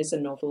 is a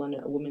novel, and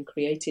a woman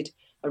created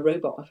a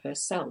robot of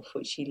herself,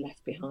 which she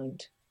left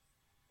behind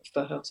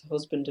for her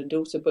husband and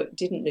daughter, but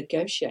didn't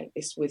negotiate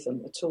this with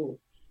them at all.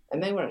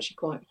 And they were actually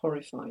quite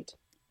horrified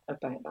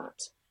about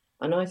that.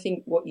 And I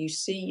think what you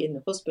see in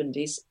the husband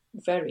is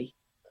very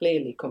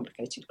clearly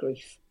complicated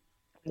grief,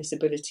 this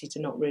ability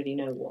to not really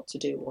know what to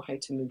do or how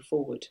to move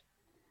forward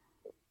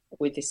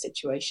with this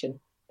situation.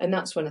 And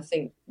that's when I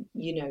think,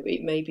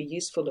 it may be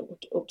useful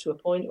up to a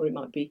point, or it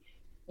might be,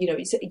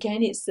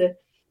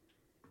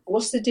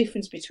 what's the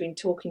difference between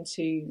talking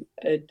to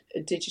a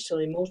digital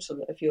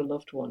immortal of your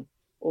loved one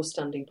or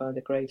standing by the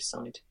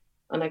graveside?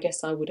 And I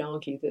guess I would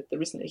argue that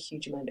there isn't a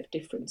huge amount of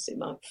difference. It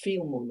might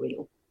feel more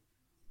real.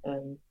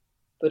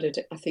 But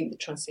I think the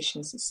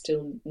transitions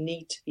still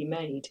need to be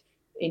made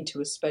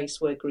into a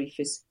space where grief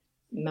is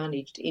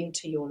managed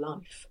into your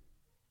life,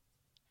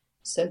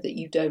 so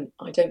that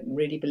I don't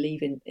really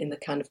believe in the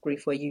kind of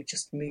grief where you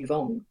just move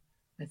on.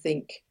 I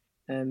think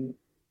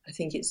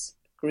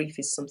grief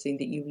is something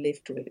that you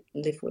live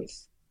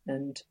with,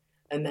 and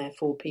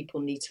therefore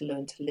people need to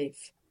learn to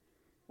live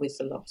with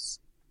the loss.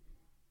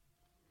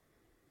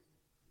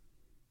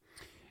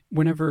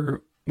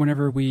 Whenever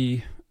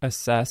we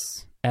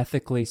assess,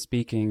 ethically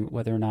speaking,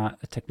 whether or not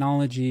a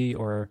technology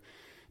or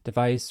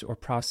device or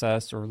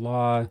process or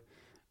law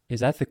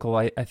is ethical,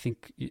 I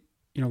think,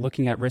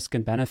 looking at risk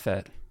and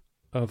benefit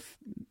of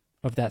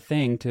that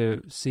thing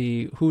to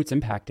see who it's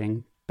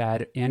impacting,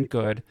 bad and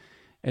good,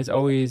 is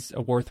always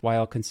a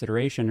worthwhile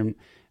consideration. And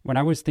when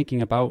I was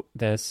thinking about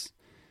this,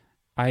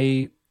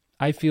 I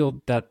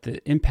feel that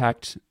the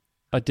impact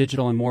a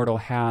digital immortal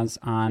has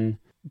on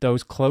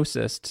those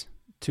closest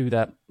to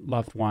that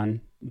loved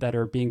one, that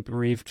are being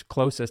bereaved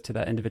closest to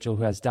that individual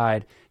who has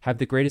died, have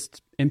the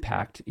greatest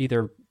impact,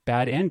 either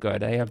bad and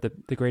good. They have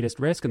the greatest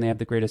risk and they have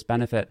the greatest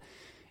benefit.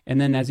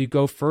 And then as you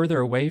go further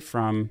away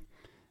from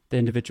the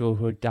individual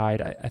who had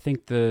died, I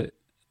think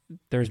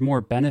there's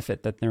more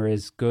benefit than there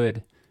is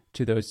good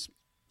to those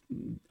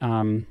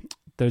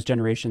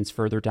generations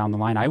further down the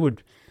line. I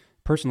would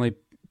personally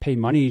pay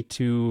money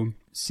to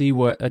see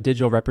what a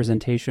digital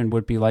representation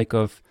would be like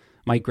of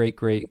my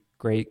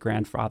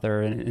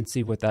great-great-great-grandfather and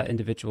see what that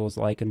individual is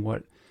like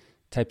and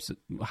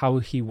how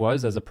he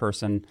was as a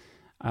person.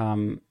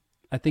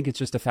 I think it's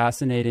just a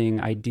fascinating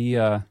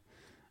idea.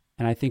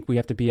 And I think we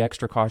have to be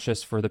extra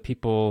cautious for the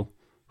people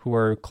who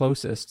are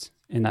closest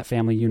in that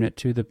family unit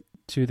to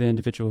the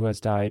individual who has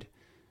died.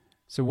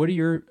 So what are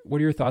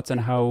your thoughts on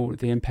how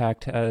the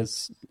impact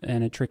has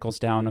and it trickles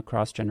down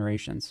across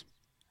generations?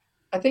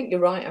 I think you're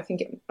right.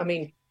 I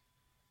mean,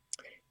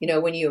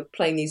 when you're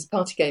playing these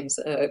party games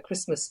at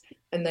Christmas,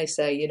 and they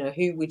say,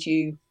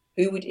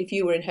 if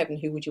you were in heaven,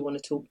 who would you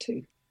want to talk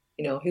to?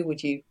 Who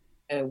would you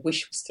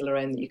wish was still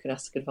around that you could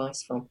ask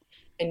advice from?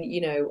 And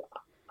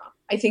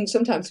I think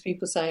sometimes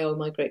people say, "Oh,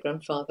 my great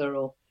grandfather,"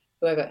 or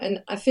whoever.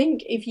 And I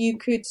think if you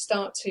could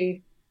start to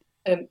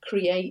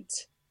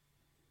create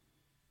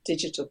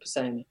digital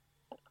persona,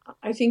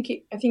 I think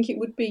it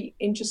would be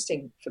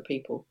interesting for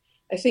people.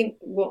 I think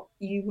what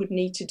you would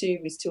need to do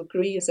is to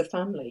agree as a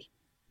family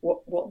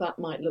what that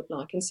might look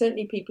like, and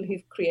certainly people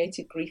who've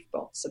created grief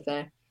bots of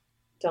their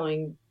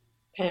dying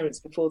parents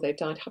before they've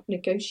died have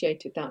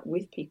negotiated that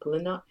with people,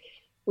 and that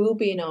will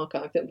be an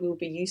archive that will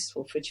be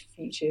useful for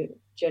future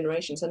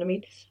generations. And I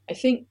mean, I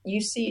think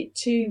you see it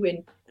too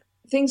in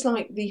things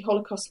like the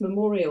Holocaust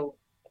Memorial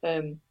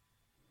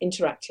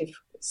interactive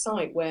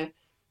site, where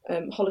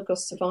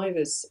Holocaust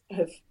survivors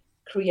have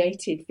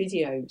created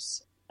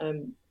videos,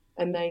 and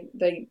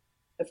they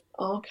have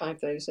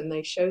archived those, and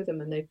they show them,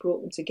 and they've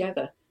brought them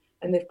together,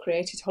 and they've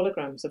created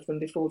holograms of them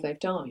before they've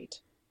died.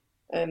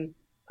 And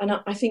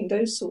I think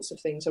those sorts of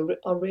things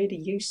are really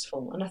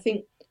useful. And I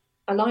think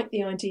I like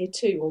the idea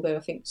too, although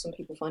I think some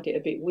people find it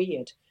a bit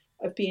weird,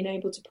 of being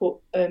able to put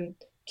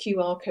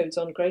QR codes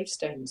on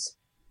gravestones,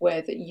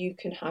 where that you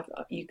can have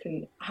a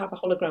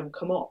hologram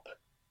come up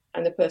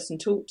and the person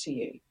talk to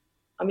you.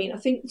 I mean, I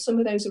think some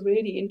of those are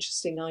really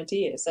interesting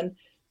ideas. And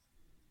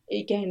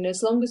again,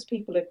 as long as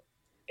people are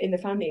in the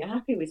family are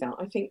happy with that,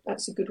 I think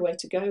that's a good way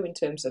to go in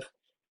terms of,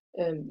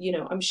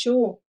 I'm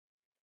sure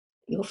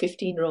your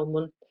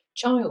 15-year-old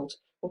child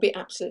will be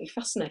absolutely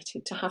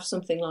fascinated to have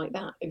something like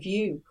that of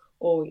you,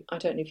 or I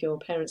don't know if your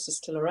parents are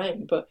still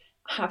around, but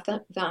have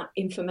that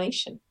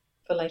information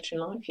for later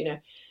in life.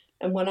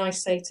 And when I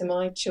say to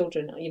my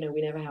children,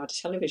 we never had a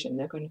television,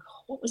 they're going,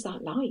 "Oh, what was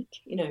that like?"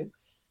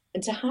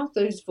 And to have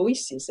those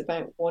voices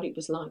about what it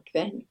was like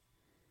then,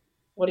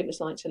 what it was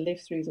like to live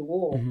through the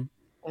war,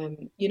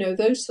 Mm-hmm.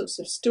 those sorts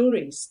of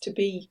stories to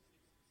be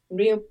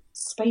real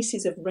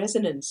spaces of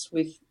resonance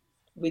with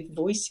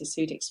voices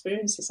who'd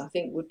experienced this, I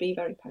think would be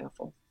very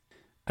powerful.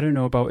 I don't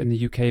know about in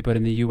the UK, but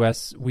in the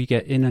US, we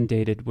get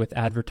inundated with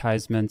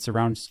advertisements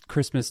around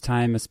Christmas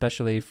time,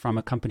 especially from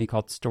a company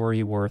called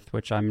Storyworth,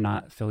 which I'm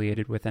not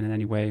affiliated with in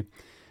any way.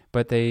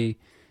 But they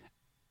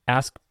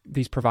ask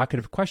these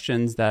provocative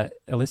questions that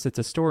elicits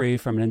a story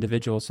from an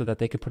individual so that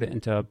they can put it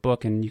into a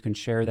book and you can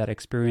share that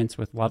experience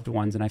with loved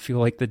ones. And I feel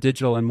like the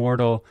digital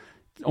immortal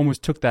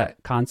almost took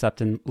that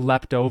concept and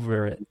leapt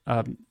over it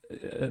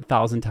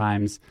 1,000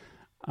 times.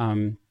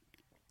 And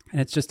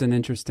it's just an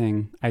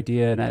interesting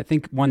idea. And I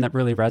think one that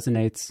really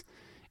resonates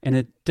in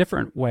a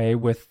different way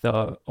with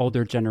the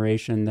older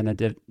generation than a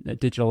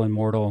digital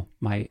immortal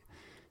might.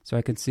 So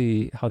I can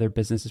see how their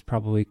business is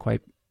probably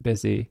quite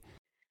busy.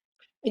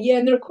 And yeah,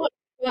 and there are quite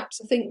a few apps.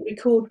 I think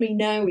Record Me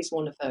Now is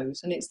one of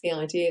those, and it's the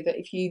idea that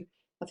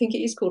I think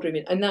it is called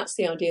Dreaming, and that's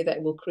the idea that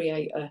it will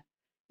create a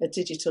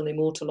digital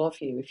immortal of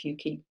you if you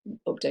keep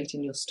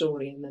updating your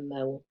story, and then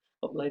they'll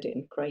upload it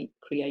and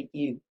create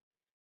you.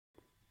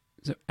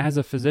 So as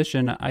a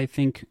physician, I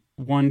think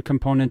one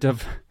component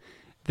of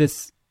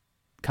this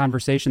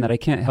conversation that I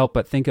can't help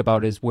but think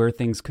about is where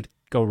things could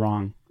go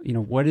wrong.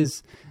 What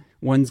is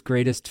one's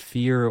greatest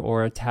fear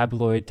or a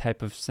tabloid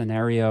type of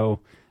scenario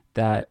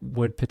that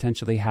would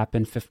potentially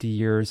happen 50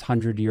 years,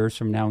 100 years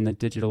from now in the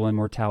digital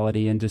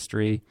immortality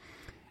industry?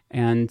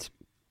 And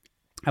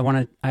I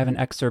have an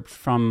excerpt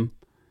from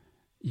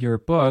your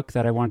book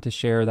that I want to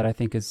share that I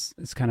think is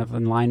kind of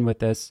in line with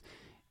this.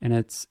 And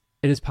it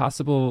is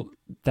possible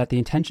that the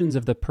intentions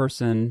of the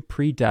person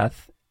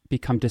pre-death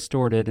become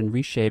distorted and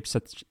reshaped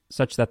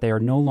such that they are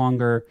no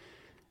longer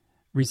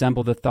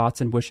resemble the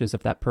thoughts and wishes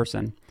of that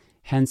person.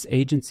 Hence,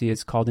 agency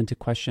is called into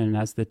question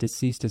as the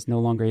deceased is no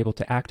longer able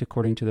to act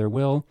according to their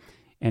will,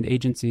 and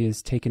agency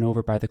is taken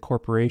over by the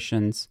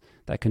corporations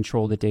that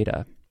control the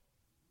data.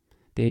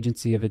 The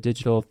agency of a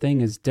digital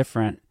thing is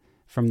different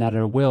from that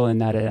of a will in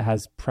that it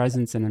has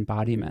presence and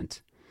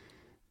embodiment.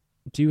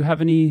 Do you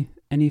have any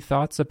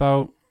thoughts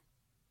about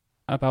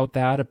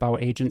that,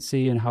 about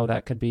agency and how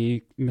that could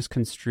be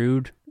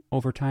misconstrued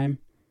over time?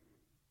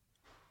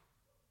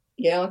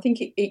 Yeah, I think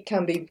it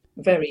can be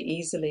very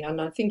easily, and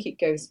I think it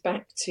goes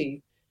back to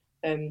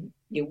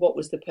what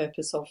was the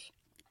purpose of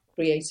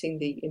creating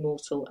the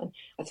immortal, and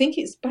I think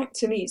it's back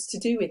to me. It's to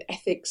do with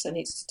ethics, and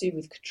it's to do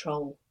with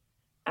control,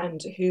 and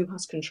who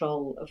has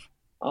control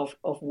of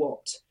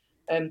what.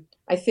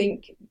 I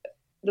think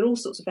there are all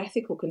sorts of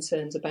ethical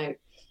concerns about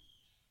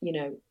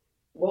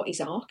what is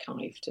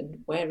archived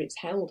and where it's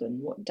held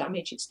and what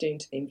damage it's doing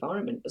to the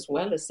environment, as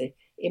well as the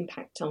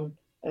impact on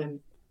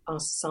our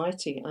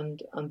society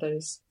and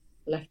those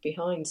left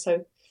behind.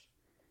 So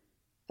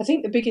I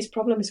think the biggest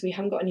problem is we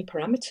haven't got any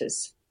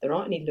parameters. There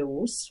aren't any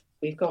laws.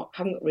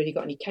 Haven't really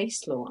got any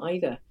case law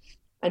either.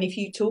 And if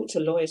you talk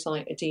to lawyers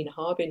like Adina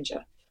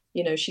Harbinger,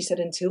 she said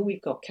until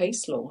we've got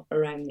case law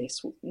around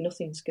this,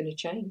 nothing's going to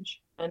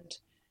change. And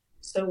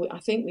so I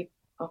think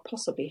are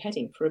possibly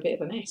heading for a bit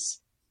of a mess.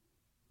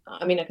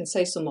 I mean, I can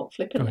say somewhat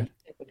flippantly,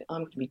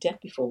 I'm going to be dead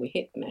before we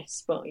hit the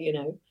mess, but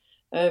we'll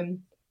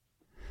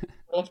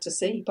have to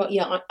see. But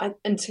yeah,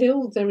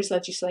 until there is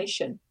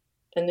legislation,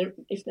 and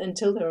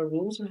until there are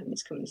rules around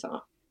these companies,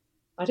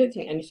 I don't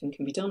think anything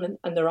can be done,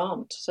 and there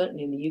aren't.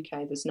 Certainly in the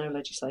UK, there's no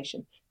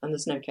legislation and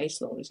there's no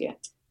case law as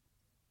yet.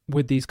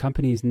 Would these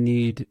companies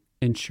need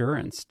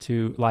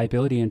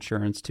liability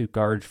insurance to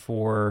guard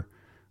for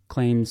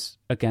claims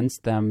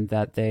against them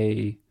that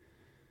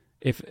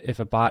if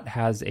a bot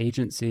has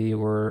agency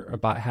or a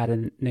bot had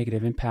a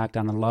negative impact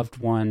on a loved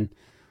one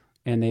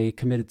and they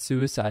committed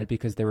suicide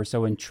because they were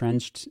so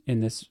entrenched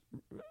in this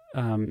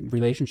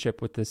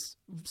relationship with this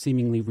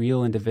seemingly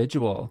real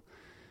individual?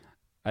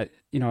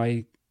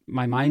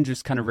 My mind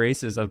just kind of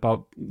races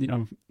about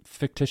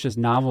fictitious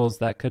novels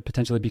that could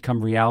potentially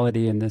become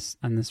reality in this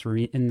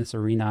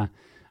arena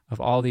of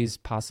all these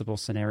possible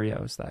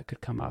scenarios that could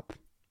come up.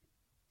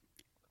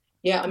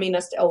 Yeah, I mean,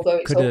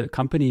 although could a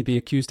company be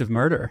accused of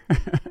murder?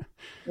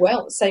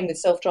 Well, same with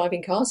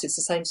self-driving cars. It's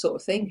the same sort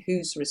of thing.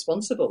 Who's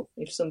responsible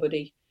if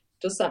somebody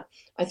does that?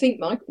 I think,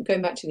 Mike,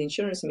 going back to the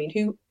insurance, I mean,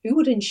 who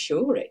would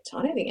insure it?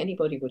 I don't think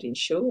anybody would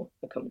insure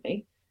a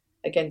company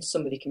against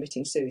somebody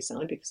committing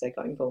suicide because they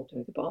got involved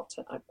with a bot.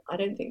 I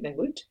don't think they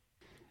would.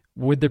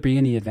 Would there be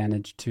any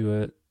advantage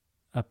to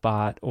a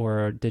bot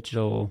or a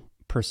digital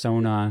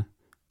persona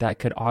that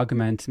could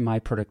augment my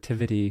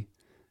productivity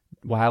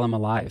while I'm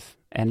alive?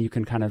 And you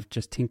can kind of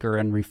just tinker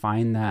and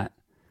refine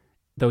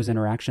those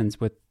interactions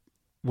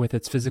with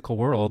its physical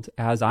world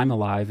as I'm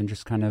alive and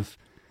just kind of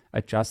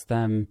adjust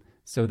them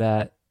so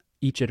that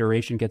each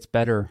iteration gets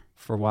better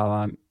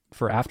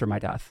for after my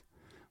death.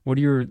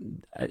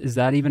 Is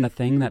that even a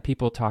thing that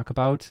people talk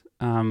about?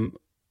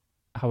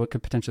 How it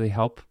could potentially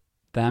help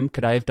them?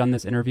 Could I have done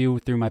this interview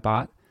through my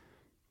bot?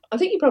 I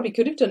think you probably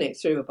could have done it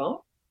through a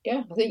bot.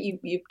 Yeah, I think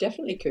you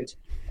definitely could.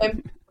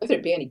 Whether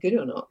it be any good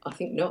or not, I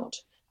think not.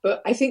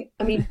 But I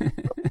mean,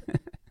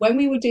 when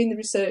we were doing the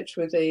research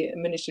with the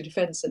Ministry of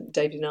Defence and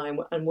David and I,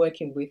 and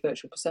working with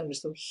virtual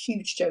personas, there were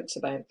huge jokes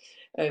about,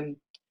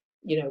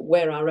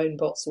 where our own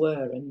bots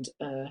were and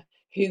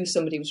who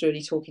somebody was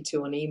really talking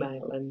to on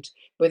email, and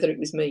whether it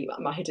was me.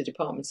 My head of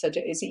department said,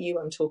 "Is it you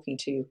I'm talking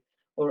to,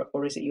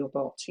 or is it your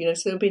bot?"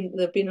 So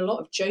there've been a lot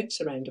of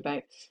jokes around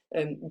about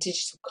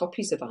digital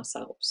copies of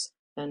ourselves,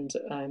 and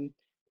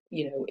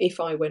if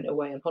I went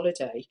away on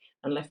holiday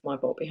and left my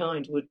bot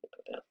behind, would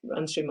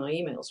answering my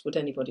emails, would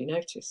anybody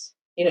notice?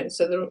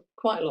 So there are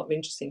quite a lot of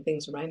interesting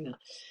things around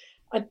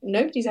that.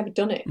 Nobody's ever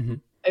done it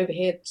over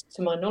here,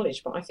 to my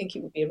knowledge, but I think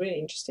it would be a really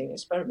interesting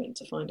experiment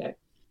to find out,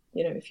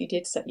 if you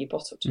did set your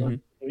bot up to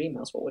answer your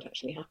emails, what would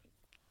actually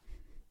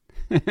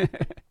happen.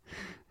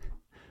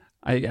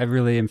 I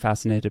really am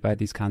fascinated by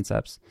these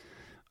concepts.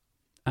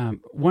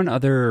 One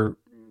other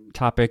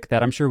topic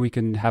that I'm sure we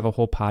can have a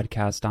whole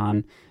podcast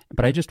on,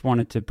 but I just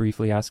wanted to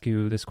briefly ask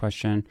you this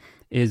question,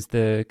 is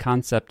the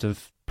concept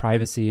of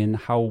privacy and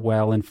how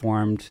well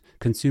informed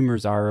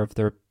consumers are of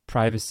their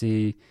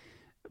privacy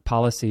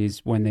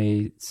policies when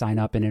they sign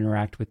up and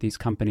interact with these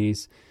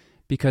companies.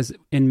 Because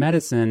in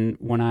medicine,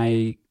 when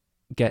I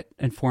get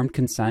informed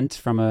consent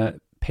from a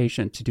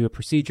patient to do a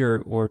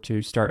procedure or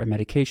to start a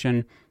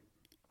medication,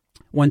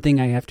 one thing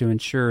I have to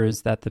ensure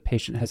is that the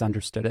patient has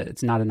understood it.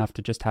 It's not enough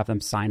to just have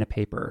them sign a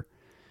paper.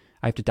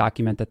 I have to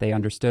document that they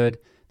understood,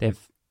 they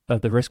have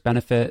the risk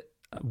benefit,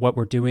 what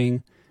we're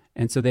doing.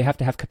 And so they have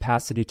to have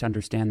capacity to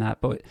understand that.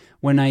 But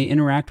when I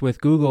interact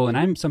with Google, and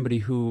I'm somebody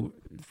who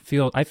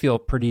I feel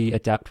pretty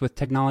adept with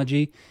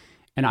technology,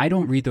 and I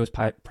don't read those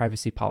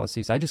privacy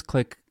policies. I just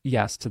click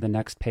yes to the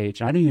next page.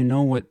 And I don't even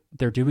know what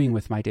they're doing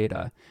with my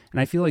data.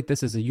 And I feel like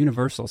this is a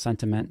universal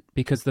sentiment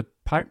because the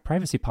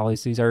privacy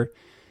policies are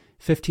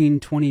 15,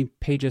 20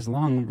 pages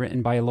long,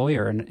 written by a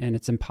lawyer. And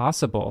it's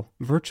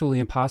virtually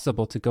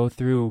impossible to go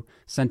through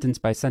sentence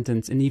by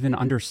sentence and even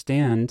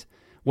understand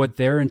what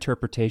their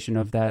interpretation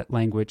of that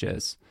language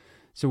is.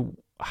 So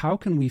how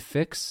can we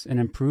fix and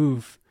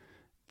improve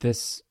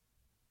this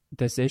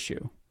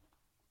issue?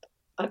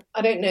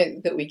 I don't know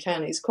that we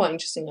can. It's quite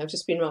interesting. I've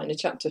just been writing a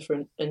chapter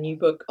for a new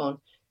book on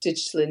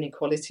digital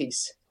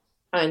inequalities.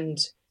 And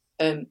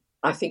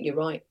I think you're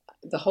right.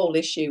 The whole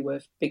issue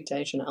of big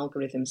data and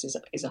algorithms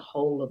is a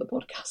whole other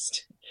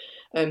podcast.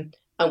 And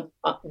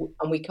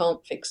we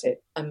can't fix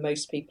it. And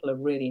most people are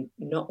really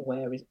not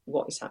aware of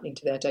what is happening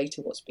to their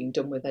data, what's being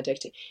done with their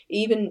data.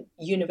 Even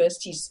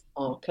universities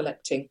are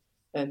collecting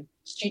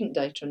student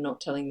data and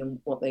not telling them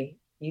what they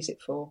use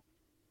it for.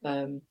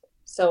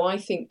 So I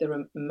think there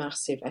are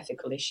massive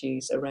ethical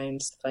issues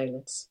around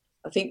surveillance.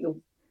 I think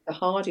the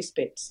hardest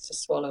bits to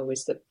swallow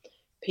is that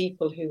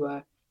people who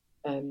are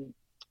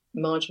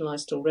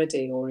marginalised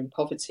already or in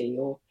poverty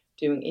or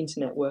doing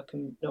internet work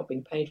and not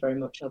being paid very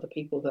much are the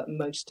people that are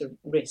most at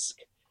risk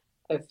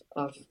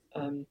of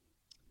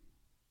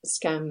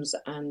scams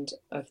and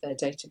of their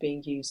data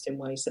being used in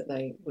ways that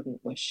they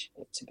wouldn't wish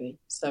it to be.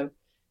 So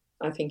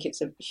I think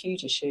it's a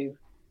huge issue,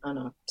 and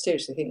I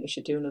seriously think we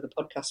should do another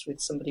podcast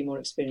with somebody more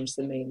experienced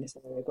than me in this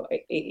area, but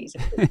it is.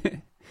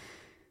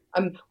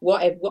 And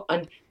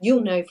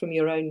you'll know from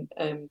your own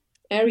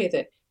area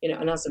that,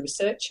 and as a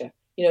researcher,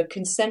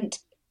 consent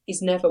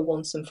is never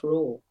once and for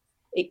all.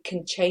 It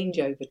can change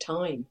over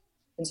time.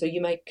 And so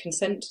you may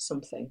consent to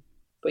something,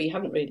 but you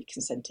haven't really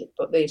consented,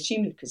 but they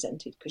assume you've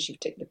consented because you've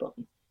ticked the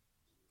button,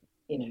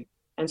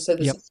 And so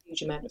there's Yep. a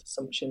huge amount of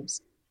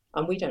assumptions,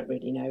 and we don't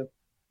really know.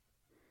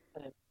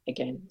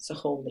 Again, it's a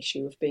whole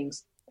issue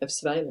of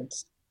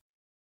surveillance.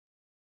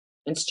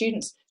 And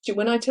students,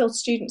 when I tell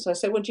students, I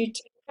say, well, do you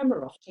turn your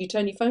camera off? Do you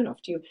turn your phone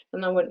off? Do you?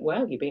 And I went,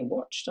 well, you're being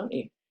watched, aren't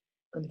you?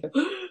 And they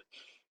go,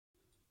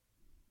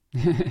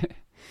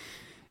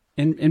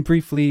 And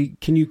briefly,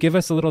 can you give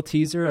us a little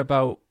teaser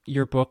about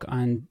your book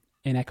on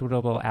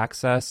inequitable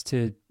access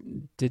to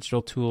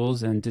digital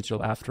tools and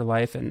digital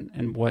afterlife,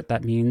 and what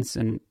that means,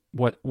 and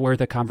where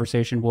the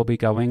conversation will be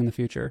going in the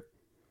future?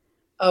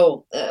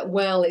 oh,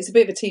 well, it's a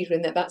bit of a teaser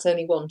in that that's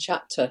only one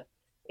chapter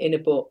in a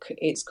book.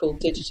 It's called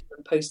Digital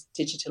and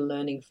Post-Digital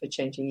Learning for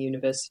Changing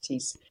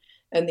Universities.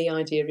 And the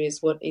idea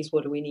is what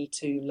do we need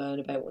to learn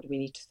about? What do we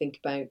need to think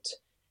about?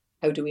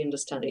 How do we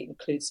understand it? It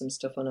includes some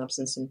stuff on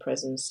absence and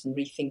presence and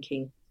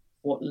rethinking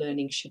what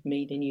learning should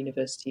mean in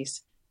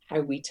universities, how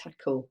we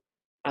tackle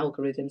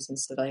algorithms and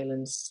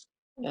surveillance,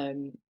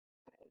 the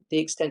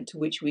extent to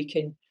which we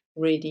can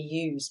really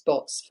use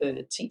bots for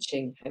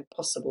teaching, how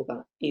possible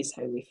that is,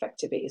 how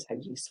effective it is, how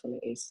useful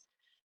it is.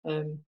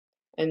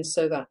 And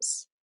so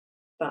that's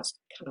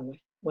kind of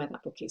where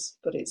that book is,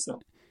 but it's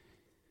not.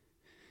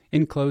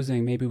 In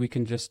closing, maybe we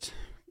can just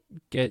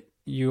get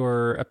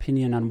your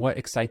opinion on what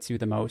excites you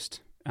the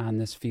most on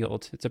this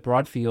field. It's a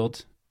broad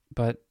field,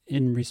 but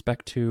in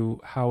respect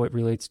to how it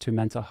relates to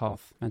mental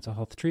health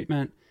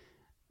treatment,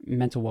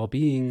 mental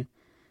well-being,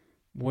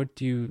 what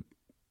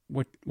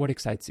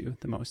excites you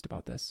the most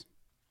about this?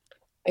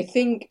 I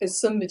think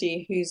as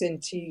somebody who's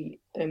into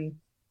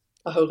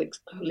a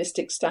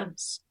holistic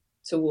stance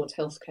towards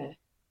healthcare,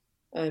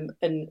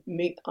 and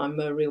me, I'm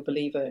a real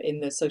believer in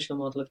the social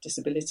model of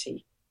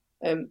disability,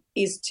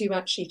 is to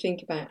actually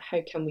think about how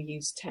can we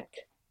use tech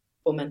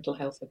for mental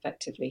health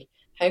effectively?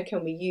 How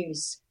can we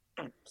use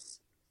apps,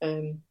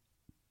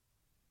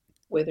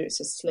 whether it's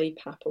a sleep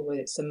app or whether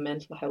it's a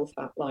mental health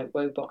app like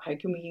Wobot? How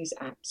can we use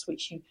apps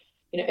which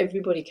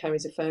everybody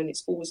carries a phone,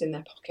 it's always in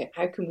their pocket.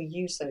 How can we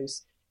use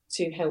those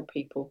to help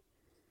people?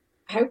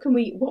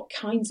 What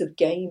kinds of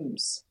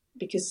games?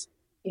 Because,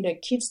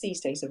 kids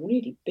these days are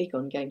really big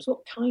on games.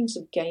 What kinds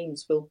of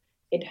games will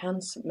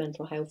enhance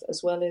mental health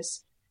as well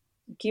as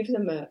give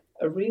them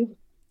a real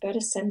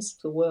better sense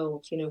of the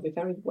world? We're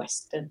very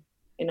Western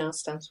in our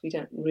stance. We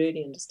don't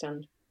really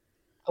understand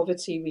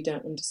poverty. We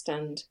don't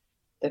understand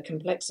the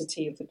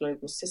complexity of the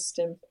global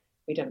system.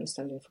 We don't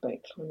understand enough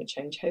about climate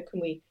change. How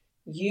can we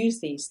use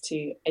these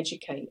to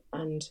educate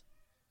and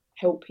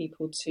help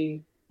people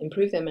to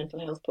improve their mental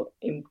health, but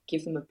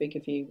give them a bigger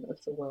view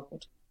of the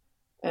world?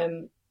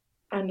 And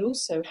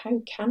also,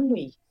 how can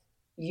we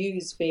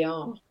use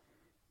VR?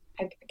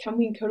 How can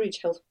we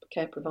encourage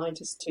healthcare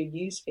providers to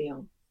use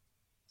VR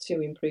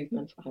to improve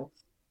mental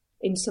health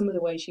in some of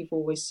the ways you've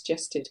always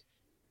suggested?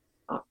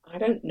 I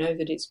don't know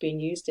that it's being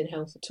used in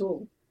health at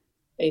all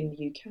in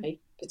the UK,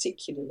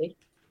 particularly.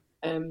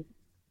 But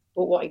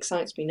what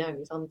excites me now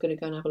is I'm going to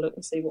go and have a look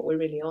and see what we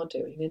really are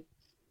doing,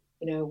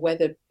 and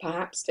whether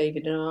perhaps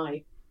David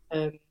and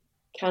I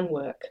can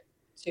work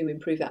to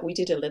improve that. We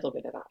did a little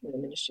bit of that with the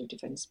Ministry of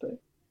Defence, but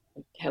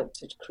helped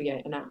to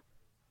create an app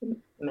for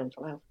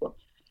mental health. But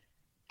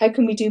how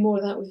can we do more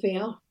of that with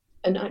VR?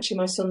 And actually,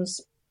 my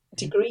son's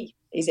degree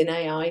is in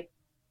AI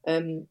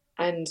and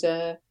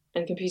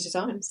computer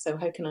science. So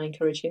how can I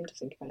encourage him to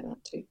think about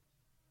that too?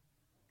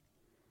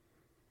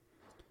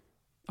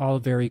 All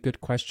very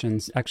good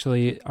questions.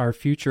 Actually,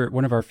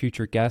 one of our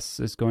future guests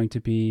is going to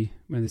be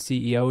one of the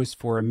CEOs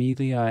for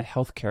Amelia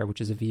Healthcare,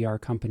 which is a VR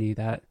company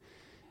that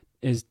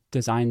is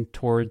designed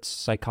towards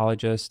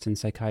psychologists and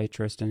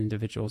psychiatrists and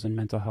individuals in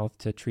mental health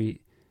to treat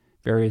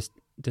various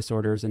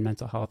disorders in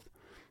mental health.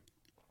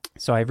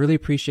 So I really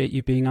appreciate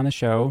you being on the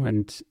show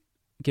and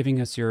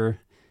giving us your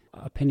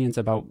opinions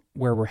about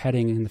where we're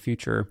heading in the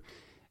future.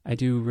 I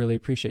do really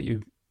appreciate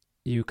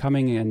you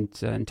coming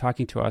and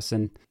talking to us.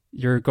 And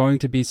you're going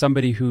to be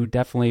somebody who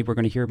definitely we're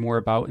going to hear more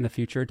about in the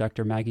future,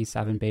 Dr. Maggi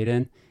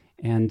Savin-Baden.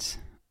 And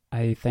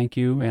I thank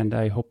you, and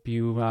I hope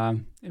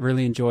you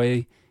really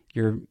enjoy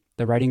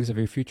the writings of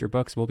your future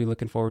books. We'll be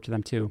looking forward to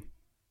them too.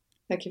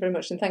 Thank you very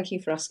much, and thank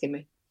you for asking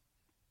me.